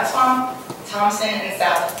by Nutswamp, Thompson, and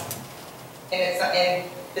South. And it's in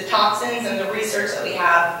the toxins and the research that we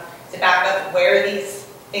have to back up where these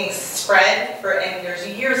things spread, and there's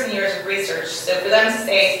years and years of research. So for them to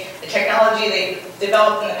say the technology they've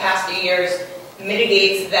developed in the past few years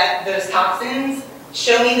mitigates those toxins,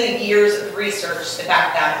 show me the years of research to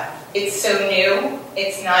back that up. It's so new,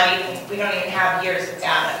 we don't even have years of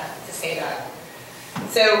data to say that.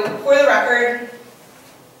 So for the record,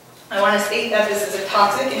 I want to state that this is a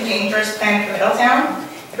toxic and dangerous plan for Middletown.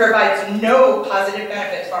 It provides no positive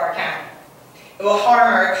benefits for our town. It will harm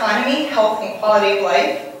our economy, health, and quality of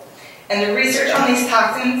life. And the research on these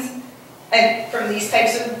toxins and from these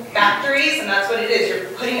types of factories, and that's what it is, you're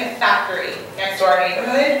putting a factory next to our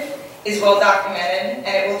neighborhood, is well documented, and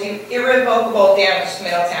it will do irrevocable damage to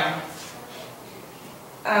Middletown.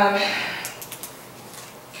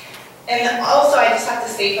 And also, I just have to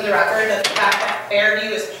state for the record that the fact that Fairview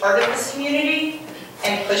is part of this community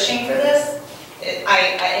and pushing for this, in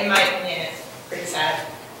my opinion, is pretty sad.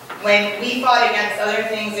 When we fought against other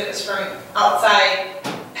things, it was from outside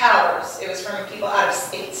powers. It was from people out of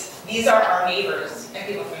state. These are our neighbors and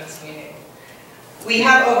people from this community. We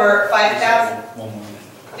have over 5,000.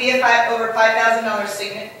 We have over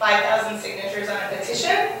 5,000 signatures on a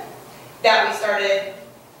petition that we started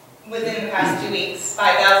within the past 2 weeks.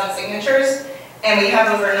 5,000 signatures, and we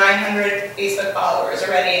have over 900 Facebook followers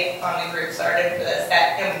already on the group started for this.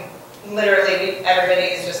 And literally,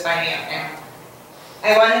 everybody is just finding out now.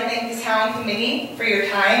 I want to thank the town committee for your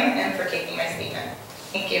time and for taking my statement.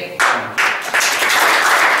 Thank you.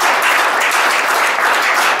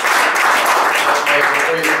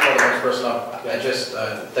 Before you call the next person up, I just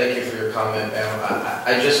thank you for your comment, ma'am.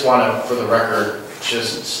 I just want to, for the record,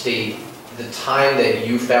 just state the time that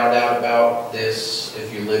you found out about this,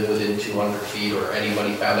 if you live within 200 feet or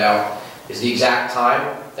anybody found out, is the exact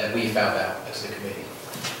time that we found out as the committee.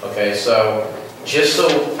 Okay, so just so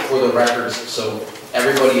for the record, so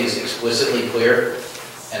everybody is explicitly clear,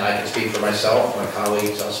 and I can speak for myself, my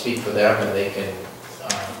colleagues, I'll speak for them, and they can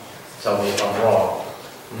tell me if I'm wrong.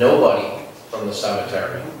 Nobody from the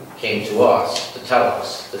cemetery came to us to tell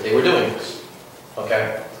us that they were doing this.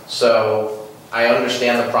 Okay, so I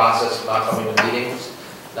understand the process of not coming to meetings,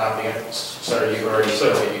 not being, sir, you already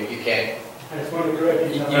said you can't. I just want to correct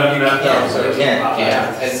you. You can't.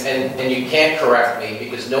 And you can't correct me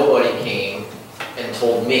because nobody came and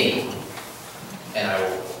told me, and I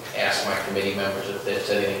will ask my committee members if they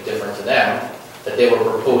said anything different to them, that they were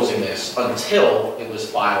proposing this until it was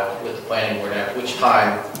filed with the planning board, at which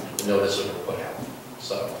time the notice was put out.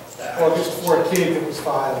 So August 14th it was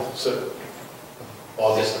filed. So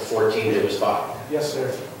August the 14th it was filed. Yes,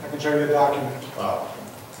 sir. I can show you the document. Oh.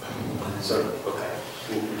 So, okay,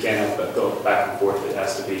 we can't have that go back and forth. It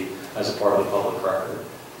has to be as a part of the public record.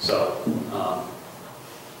 So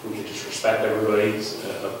we can just respect everybody's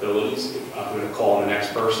abilities. I'm going to call on the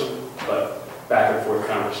next person, but back and forth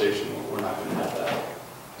conversation, we're not going to have that.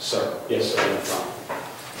 Sir, yes, sir, in the front.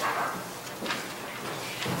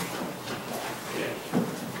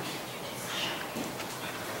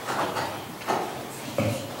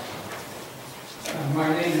 My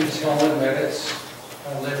name is Helen Medditz. I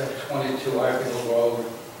live at 22 Ivyville Road.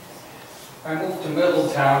 I moved to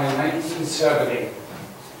Middletown in 1970.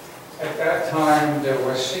 At that time, there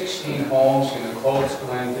were 16 homes in the Coles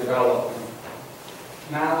Glen development.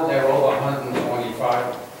 Now there are over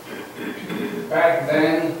 125. Back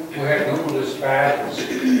then, we had numerous battles.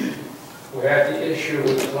 We had the issue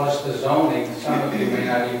with cluster zoning. Some of you may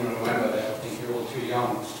not even remember that. I think you're all too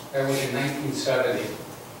young. That was in 1970.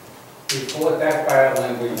 We fought that battle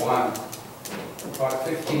and we won. About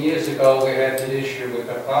 15 years ago, we had the issue with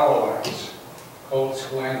the power lines. Coles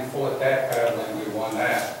Glen fought that battle and we won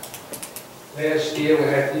that. Last year, we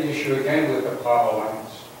had the issue again with the power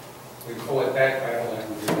lines. We fought that battle and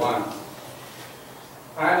we won.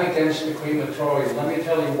 I'm against the crematory. Let me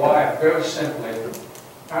tell you why, very simply.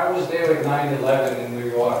 I was there at 9/11 in New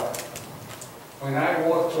York. When I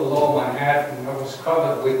walked through Lower Manhattan, I was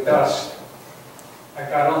covered with dust. I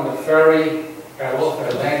got on the ferry, got off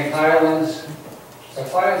at Atlantic Highlands. The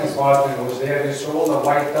fire department was there. They saw all the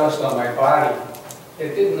white dust on my body. They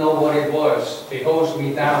didn't know what it was. They hosed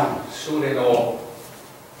me down, suit and all.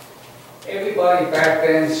 Everybody back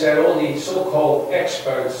then said, all these so-called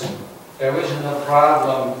experts, there isn't a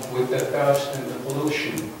problem with the dust and the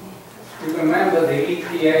pollution. You remember the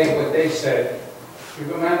EPA, what they said. You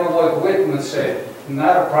remember what Whitman said,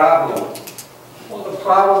 not a problem. Well, the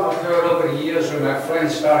problem occurred over the years when my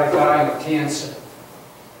friends started dying of cancer.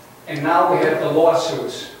 And now we have the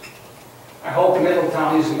lawsuits. I hope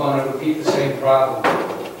Middletown isn't going to repeat the same problem.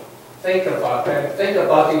 Think about that. Think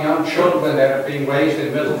about the young children that are being raised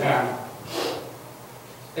in Middletown.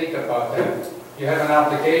 Think about that. You have an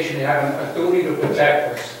obligation, you have a duty to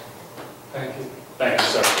protect us. Thank you. Thank you,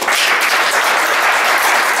 sir.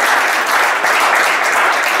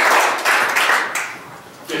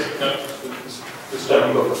 Yes, no, this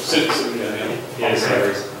gentleman go first. Sit down. Yes,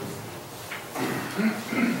 sir.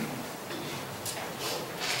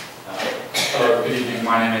 Hello, good evening.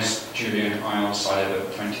 My name is Julian Isles. I live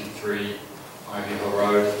at 23 Ivy Hill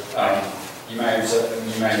Road. You may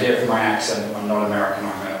hear from my accent, I'm not American,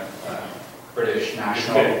 I'm a British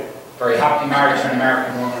national. Okay. Very happily married to an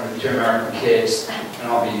American woman with 2 American kids, and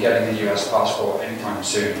I'll be getting a US passport anytime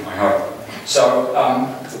soon, I hope. So,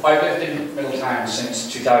 I've lived in Middletown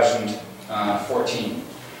since 2014.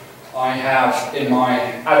 I have, in my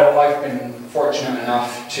adult life, been fortunate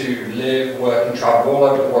enough to live, work, and travel all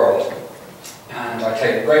over the world. And I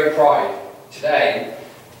take great pride today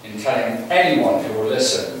in telling anyone who will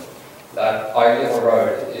listen that Ivy Hill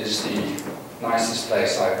Road is the nicest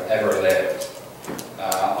place I've ever lived.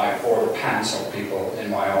 I bore the pants off people in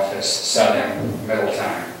my office selling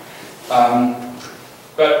Middletown.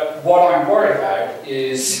 But what I'm worried about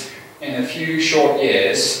is, in a few short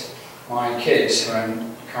years, my kids, who are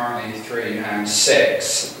currently 3 and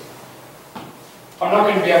 6, I'm not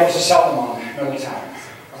going to be able to sell them on Middletown.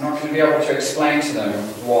 I'm not going to be able to explain to them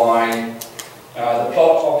why the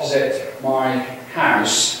plot opposite my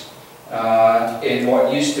house, in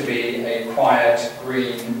what used to be a quiet,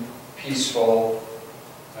 green, peaceful,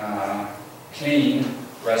 clean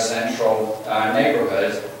residential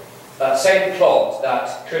neighborhood, that same plot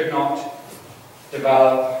that could not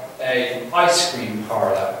develop an ice cream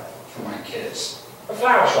parlor for my kids, a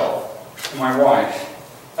flower shop for my wife,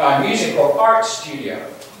 a music or art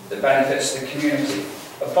studio that benefits the community,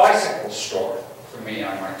 a bicycle store for me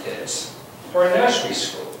and my kids, or a nursery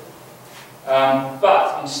school.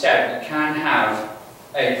 But instead, we can have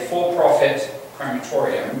a for-profit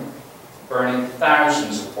crematorium burning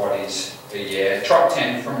thousands of bodies a year, trucked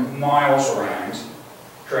in from miles around,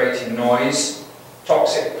 creating noise,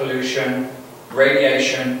 toxic pollution,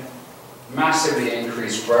 radiation, massively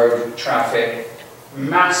increased road traffic,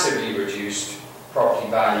 massively reduced property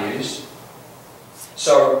values.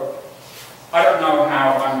 So, I don't know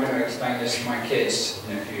how I'm going to explain this to my kids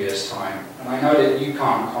in a few years' time, and I know that you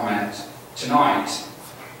can't comment tonight,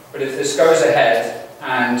 but if this goes ahead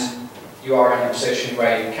and you are in a position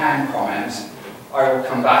where you can comment, I will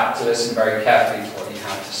come back to listen very carefully to what you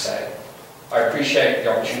have to say. I appreciate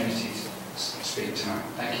the opportunity to speak tonight.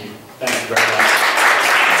 Thank you. Thank you very much.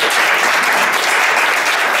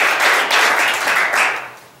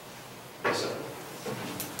 Yes, sir.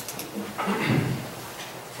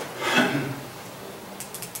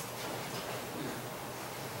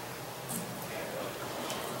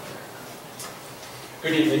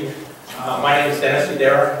 Good evening. My name is Dennis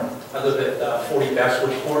Videra. I live at 40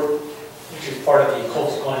 Basswood Court, which is part of the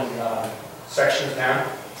Colescline section of town.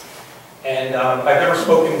 And I've never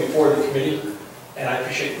spoken before the committee, and I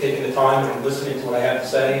appreciate you taking the time and listening to what I have to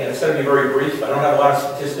say. And it's going to be very brief. I don't have a lot of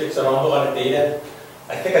statistics. I don't have a lot of data.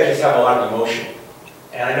 I think I just have a lot of emotion.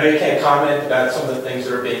 And I know you can't comment about some of the things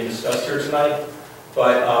that are being discussed here tonight,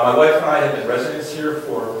 but my wife and I have been residents here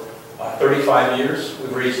for 35 years.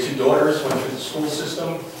 We've raised 2 daughters, went through the school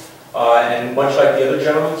system, and much like the other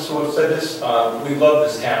gentlemen who have said this, we love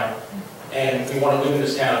this town, and we want to live in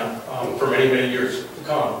this town for many, many years to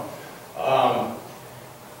come.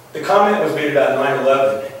 The comment was made about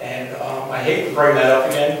 9/11, and I hate to bring that up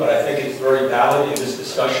again, but I think it's very valid in this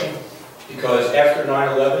discussion, because after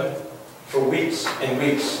 9/11, for weeks and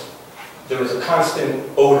weeks, there was a constant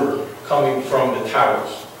odor coming from the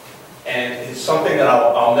towers. And it's something that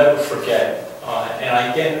I'll never forget.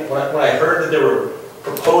 And again, when I heard that they were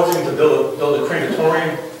proposing to build a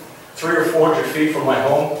crematorium 300 or 400 feet from my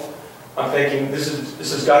home, I'm thinking this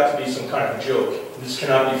has got to be some kind of joke. This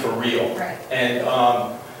cannot be for real. Right. And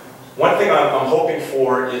one thing I'm hoping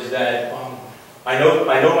for is that I know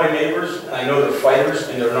my neighbors, and I know they're fighters,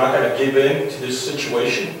 and they're not going to give in to this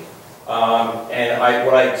situation. And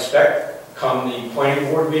what I expect come the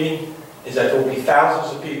planning board meeting is that there will be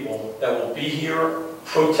thousands of people that will be here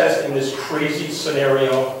protesting this crazy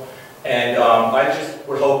scenario. And I just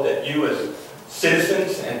would hope that you as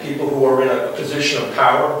citizens and people who are in a position of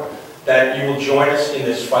power, that you will join us in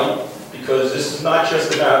this fight, because this is not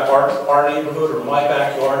just about our neighborhood or my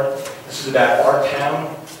backyard. This is about our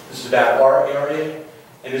town. This is about our area.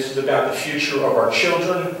 And this is about the future of our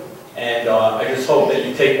children. And I just hope that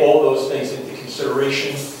you take all those things into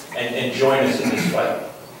consideration and join us in this fight.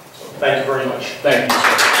 So thank you very much. Thank you,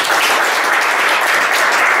 sir.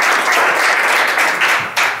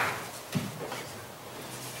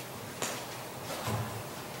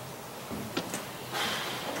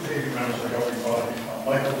 Good evening, members of the governing body.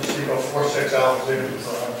 Michael DeSico, 46 Alexander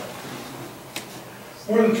Drive.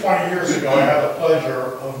 More than 20 years ago, I had the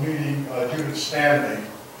pleasure of meeting Judith Stanley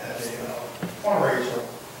at a fundraiser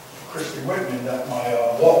for Christy Whitman that my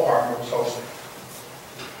law partner was hosting.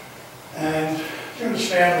 And Judith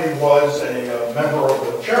Stanley was a member of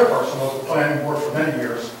the chairperson of the planning board for many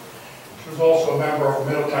years. She was also a member of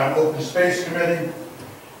the Middletown Open Space Committee.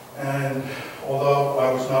 And although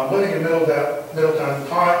I was not living in Middletown at the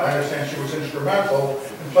time, I understand she was instrumental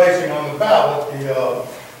in placing on the ballot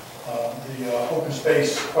the open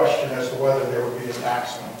space question as to whether there would be a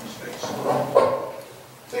tax on open space. I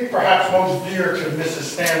think perhaps most dear to Mrs.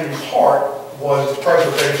 Stanley's heart was the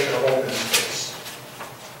preservation of open space.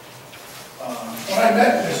 When I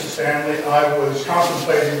met Mrs. Stanley, I was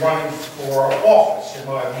contemplating running for office in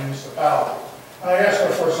my municipality. And I asked her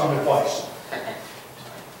for some advice.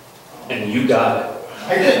 And you got it.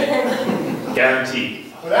 I did.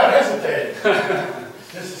 Guaranteed. Without hesitating.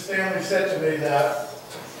 Mrs. Stanley said to me that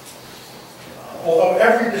although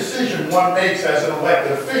every decision one makes as an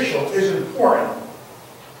elected official is important,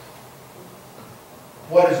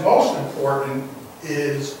 what is most important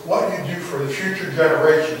is what you do for the future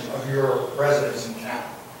generations of your residents in town.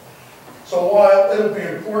 So while it'll be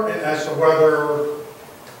important as to whether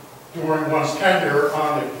during one's tenure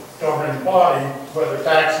on the governing body, whether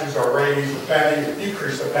taxes are raised a penny or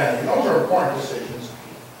decreased a penny, those are important decisions.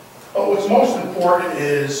 But what's most important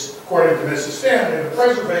is, according to Mrs. Stanley, the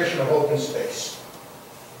preservation of open space.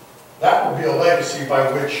 That will be a legacy by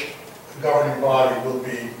which the governing body will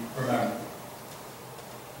be remembered.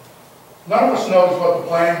 None of us knows what the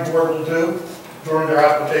planning board will do during their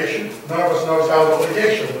application. None of us knows how the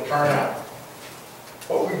litigation will turn out.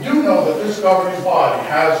 But we do know that this governing body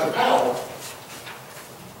has the power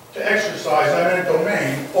to exercise eminent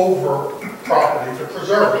domain over property to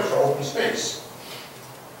preserve it for open space.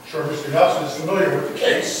 I'm sure Mr. Nelson is familiar with the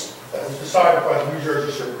case that was decided by the New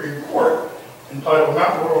Jersey Supreme Court entitled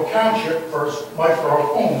Mount Laurel Township versus Micro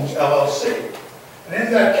Homes, LLC. And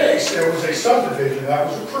in that case, there was a subdivision that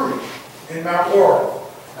was approved in Mount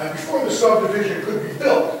Laurel. And before the subdivision could be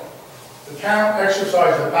built, the town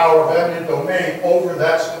exercised the power of eminent domain over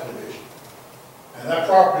that subdivision. And that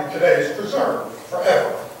property today is preserved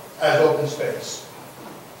forever as open space.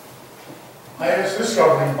 I ask this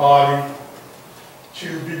governing body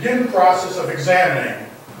to begin the process of examining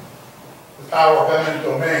the power of eminent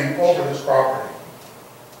domain over this property.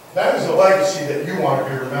 That is a legacy that you want to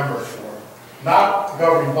be remembered for, not the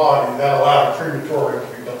governing body that allowed a crematorium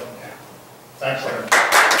to be built in town. Thanks very much.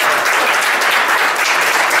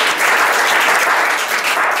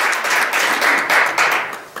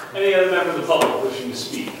 Any other member of the public wishing to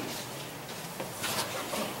speak?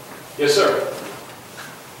 Yes, sir.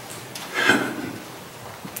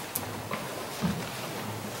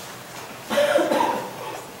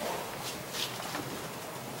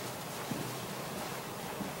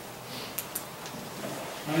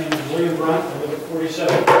 My name is William Brunt. I live at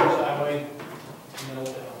 47 Highway in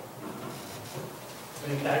Middletown. I've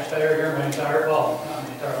been a taxpayer here my entire, well, not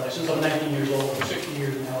my entire life. Since I'm 19 years old, for 60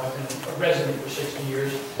 years now. I've been a resident for 60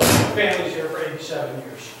 years. My family's here for 87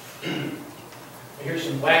 years. I hear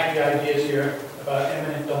some wacky ideas here about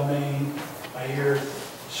eminent domain. I hear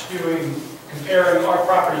spewing, comparing our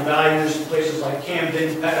property values to places like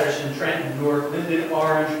Camden, Patterson, Trenton, Newark, Linden,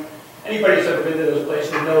 Orange. Anybody who's ever been to those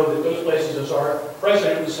places know that those places, as our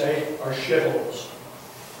president would say, are shitholes.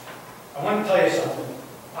 I want to tell you something.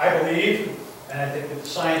 I believe, and I think that the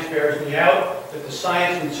science bears me out, that the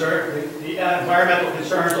science concern, the environmental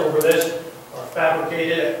concerns over this are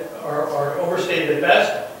fabricated, are overstated at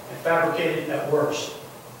best, and fabricated at worst.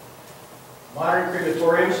 Modern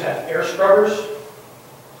crematoriums have air scrubbers,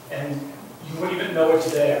 and you wouldn't even know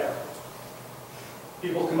it's there.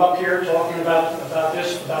 People come up here talking about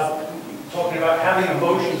this, talking about having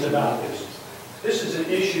emotions about this. This is an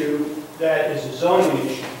issue that is a zoning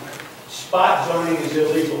issue. Spot zoning is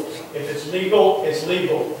illegal. If it's legal, it's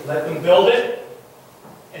legal. Let them build it,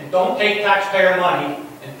 and don't take taxpayer money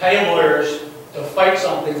and pay lawyers to fight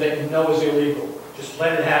something that you know is illegal. Just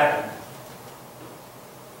let it happen.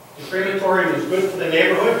 The crematorium is good for the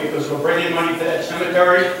neighborhood because we're bringing money to that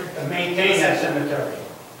cemetery and maintain that cemetery.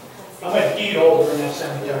 I'm a deed holder in that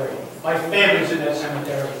cemetery. My family's in that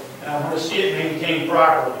cemetery, and I want to see it maintained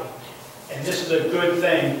properly. And this is a good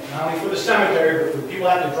thing, not only for the cemetery, but for people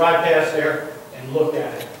have to drive past there and look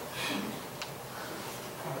at it.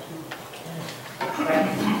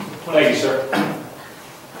 Thank you, sir.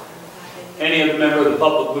 Any other member of the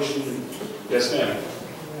public wishing to? Yes, ma'am.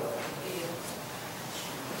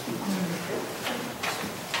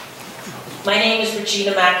 My name is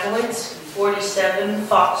Regina Makowitz, 47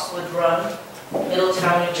 Foxwood Run,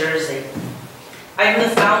 Middletown, New Jersey. I'm the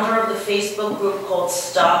founder of the Facebook group called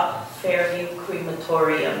Stop Fairview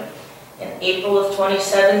Crematorium. In April of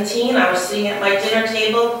 2017, I was sitting at my dinner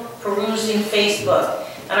table perusing Facebook,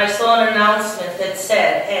 and I saw an announcement that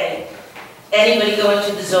said, hey, anybody go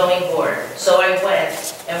into the zoning board? So I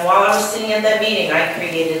went, and while I was sitting at that meeting, I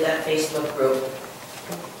created that Facebook group.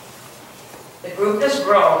 The group has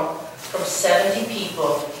grown from 70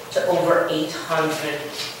 people to over 800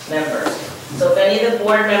 members. So if any of the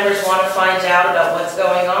board members want to find out about what's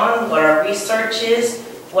going on, what our research is,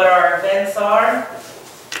 what our events are,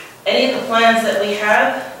 any of the plans that we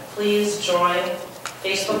have, please join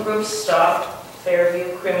Facebook group Stop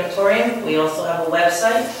Fairview Crematorium. We also have a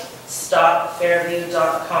website,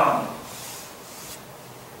 stopfairview.com.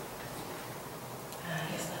 I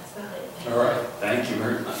guess that's about it. All right. Thank you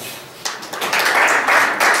very much.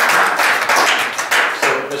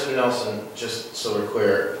 Mr. Nelson, just so we're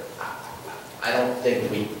clear, I don't think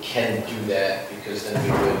we can do that because then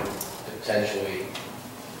we would potentially...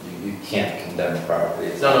 You can't condemn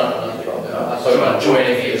property. No. I'm talking about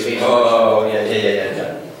joining the Facebook. Oh, yeah.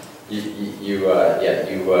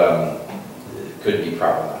 It could be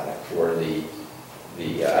problematic for the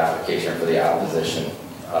application for the opposition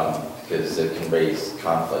because it can raise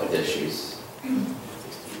conflict issues.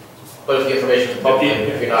 But if the information is public,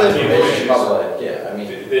 if you're not information public, yeah, I mean,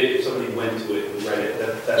 if somebody went to it and read it,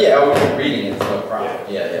 reading it's no problem.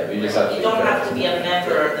 Yeah, we just have to. You don't have to be a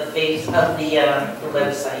member of the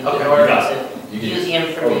website in Okay. order to use the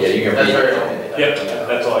information. Oh, yeah, you can read it. Yep,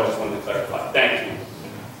 that's all I just wanted to clarify. Thank you.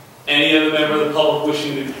 Any other member of the public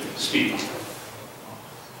wishing to speak?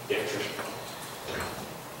 Yeah, Tricia.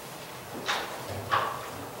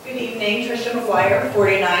 Good evening, Tricia McGuire,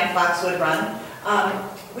 49 Foxwood Run.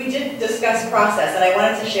 We did discuss process, and I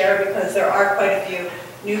wanted to share because there are quite a few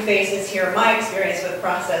new faces here. My experience with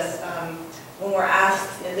process, when we're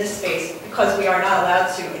asked in this space, because we are not allowed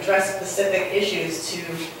to address specific issues, to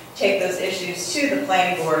take those issues to the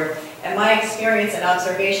planning board. And my experience and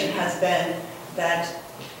observation has been that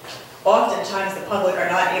oftentimes the public are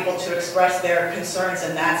not able to express their concerns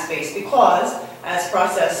in that space because, as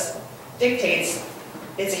process dictates,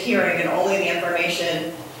 it's a hearing and only the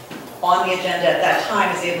information on the agenda at that time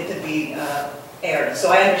is able to be aired. So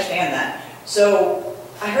I understand that. So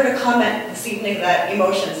I heard a comment this evening that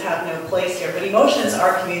emotions have no place here, but emotions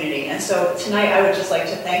are community. And so tonight I would just like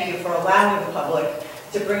to thank you for allowing the public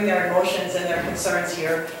to bring their emotions and their concerns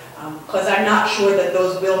here, because I'm not sure that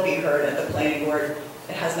those will be heard at the planning board.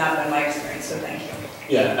 It has not been my experience, so thank you.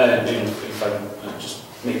 Yeah, and if I can just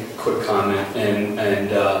make a quick comment,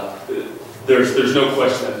 there's no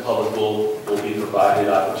question that the public will be provided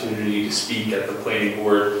opportunity to speak at the planning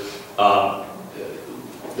board.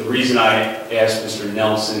 The reason I asked Mr.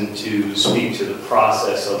 Nelson to speak to the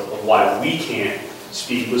process of why we can't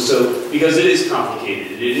speak was because it is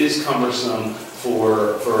complicated. It is cumbersome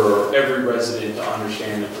for every resident to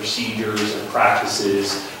understand the procedures and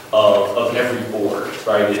practices of every board,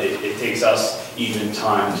 right? It takes us even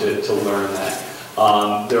time to learn that.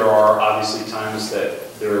 There are obviously times that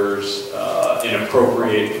there's an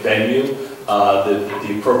appropriate venue,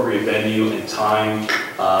 the appropriate venue and time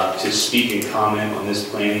to speak and comment on this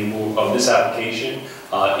this application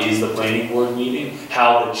is the planning board meeting.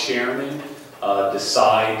 How the chairman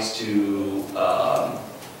decides to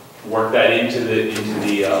work that into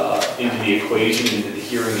the equation, into the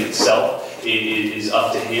hearing itself, it is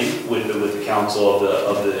up to him with the counsel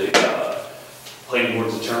of the planning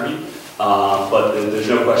board's attorney. But there's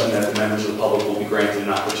no question that the members of the public will be granted an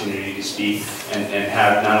opportunity to speak and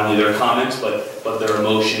have not only their comments but their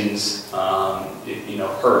emotions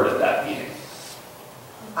heard at that meeting.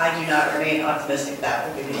 I do not remain optimistic that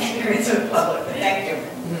will be the experience of the public, but thank you.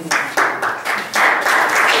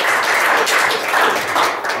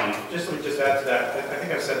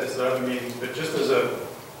 at other meetings, but just as a,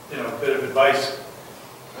 bit of advice,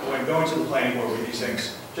 when going to the planning board with these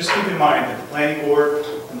things, just keep in mind that the planning board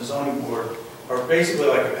and the zoning board are basically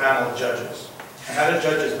like a panel of judges. And how do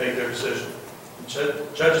judges make their decision?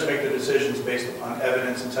 Judges make their decisions based upon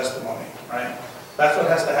evidence and testimony, right? That's what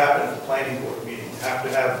has to happen at the planning board meeting. You have to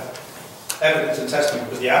have evidence and testimony,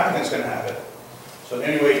 because the applicant's going to have it. So the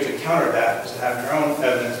only way to counter that is to have your own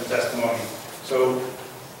evidence and testimony. So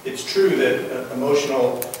it's true that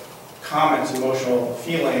emotional comments, emotional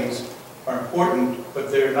feelings are important,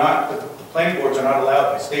 but they're not, the planning boards are not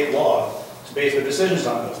allowed by state law to base their decisions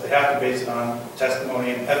on those. They have to base it on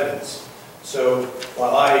testimony and evidence. So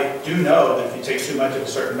while I do know that if you take too much of a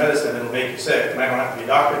certain medicine, it'll make you sick, and I don't have to be a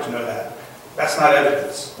doctor to know that, that's not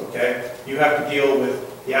evidence, okay? You have to deal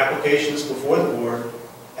with the applications before the board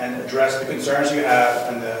and address the concerns you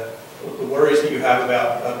have and the worries that you have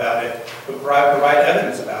about it, but provide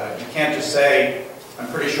evidence about it. You can't just say,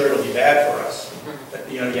 I'm pretty sure it'll be bad for us.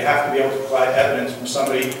 You have to be able to provide evidence from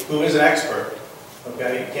somebody who is an expert,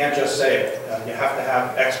 okay? You can't just say it. You have to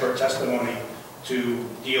have expert testimony to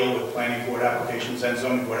deal with planning board applications and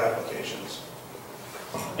zoning board applications.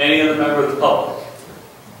 Any other member of the public?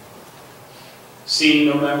 Seeing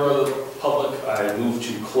no member of the public, I move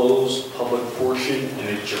to close public portion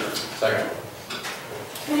and adjourn. Second.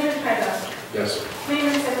 Committeeman Freda. Yes.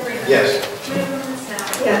 Committeeman Sedambrino. Yes. Committeeman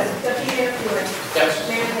Snell. Yes. Deputy Mayor Fiore. Yes.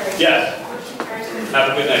 Mayor Perry. Yes. Motion carries. Have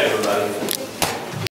a good night, everybody.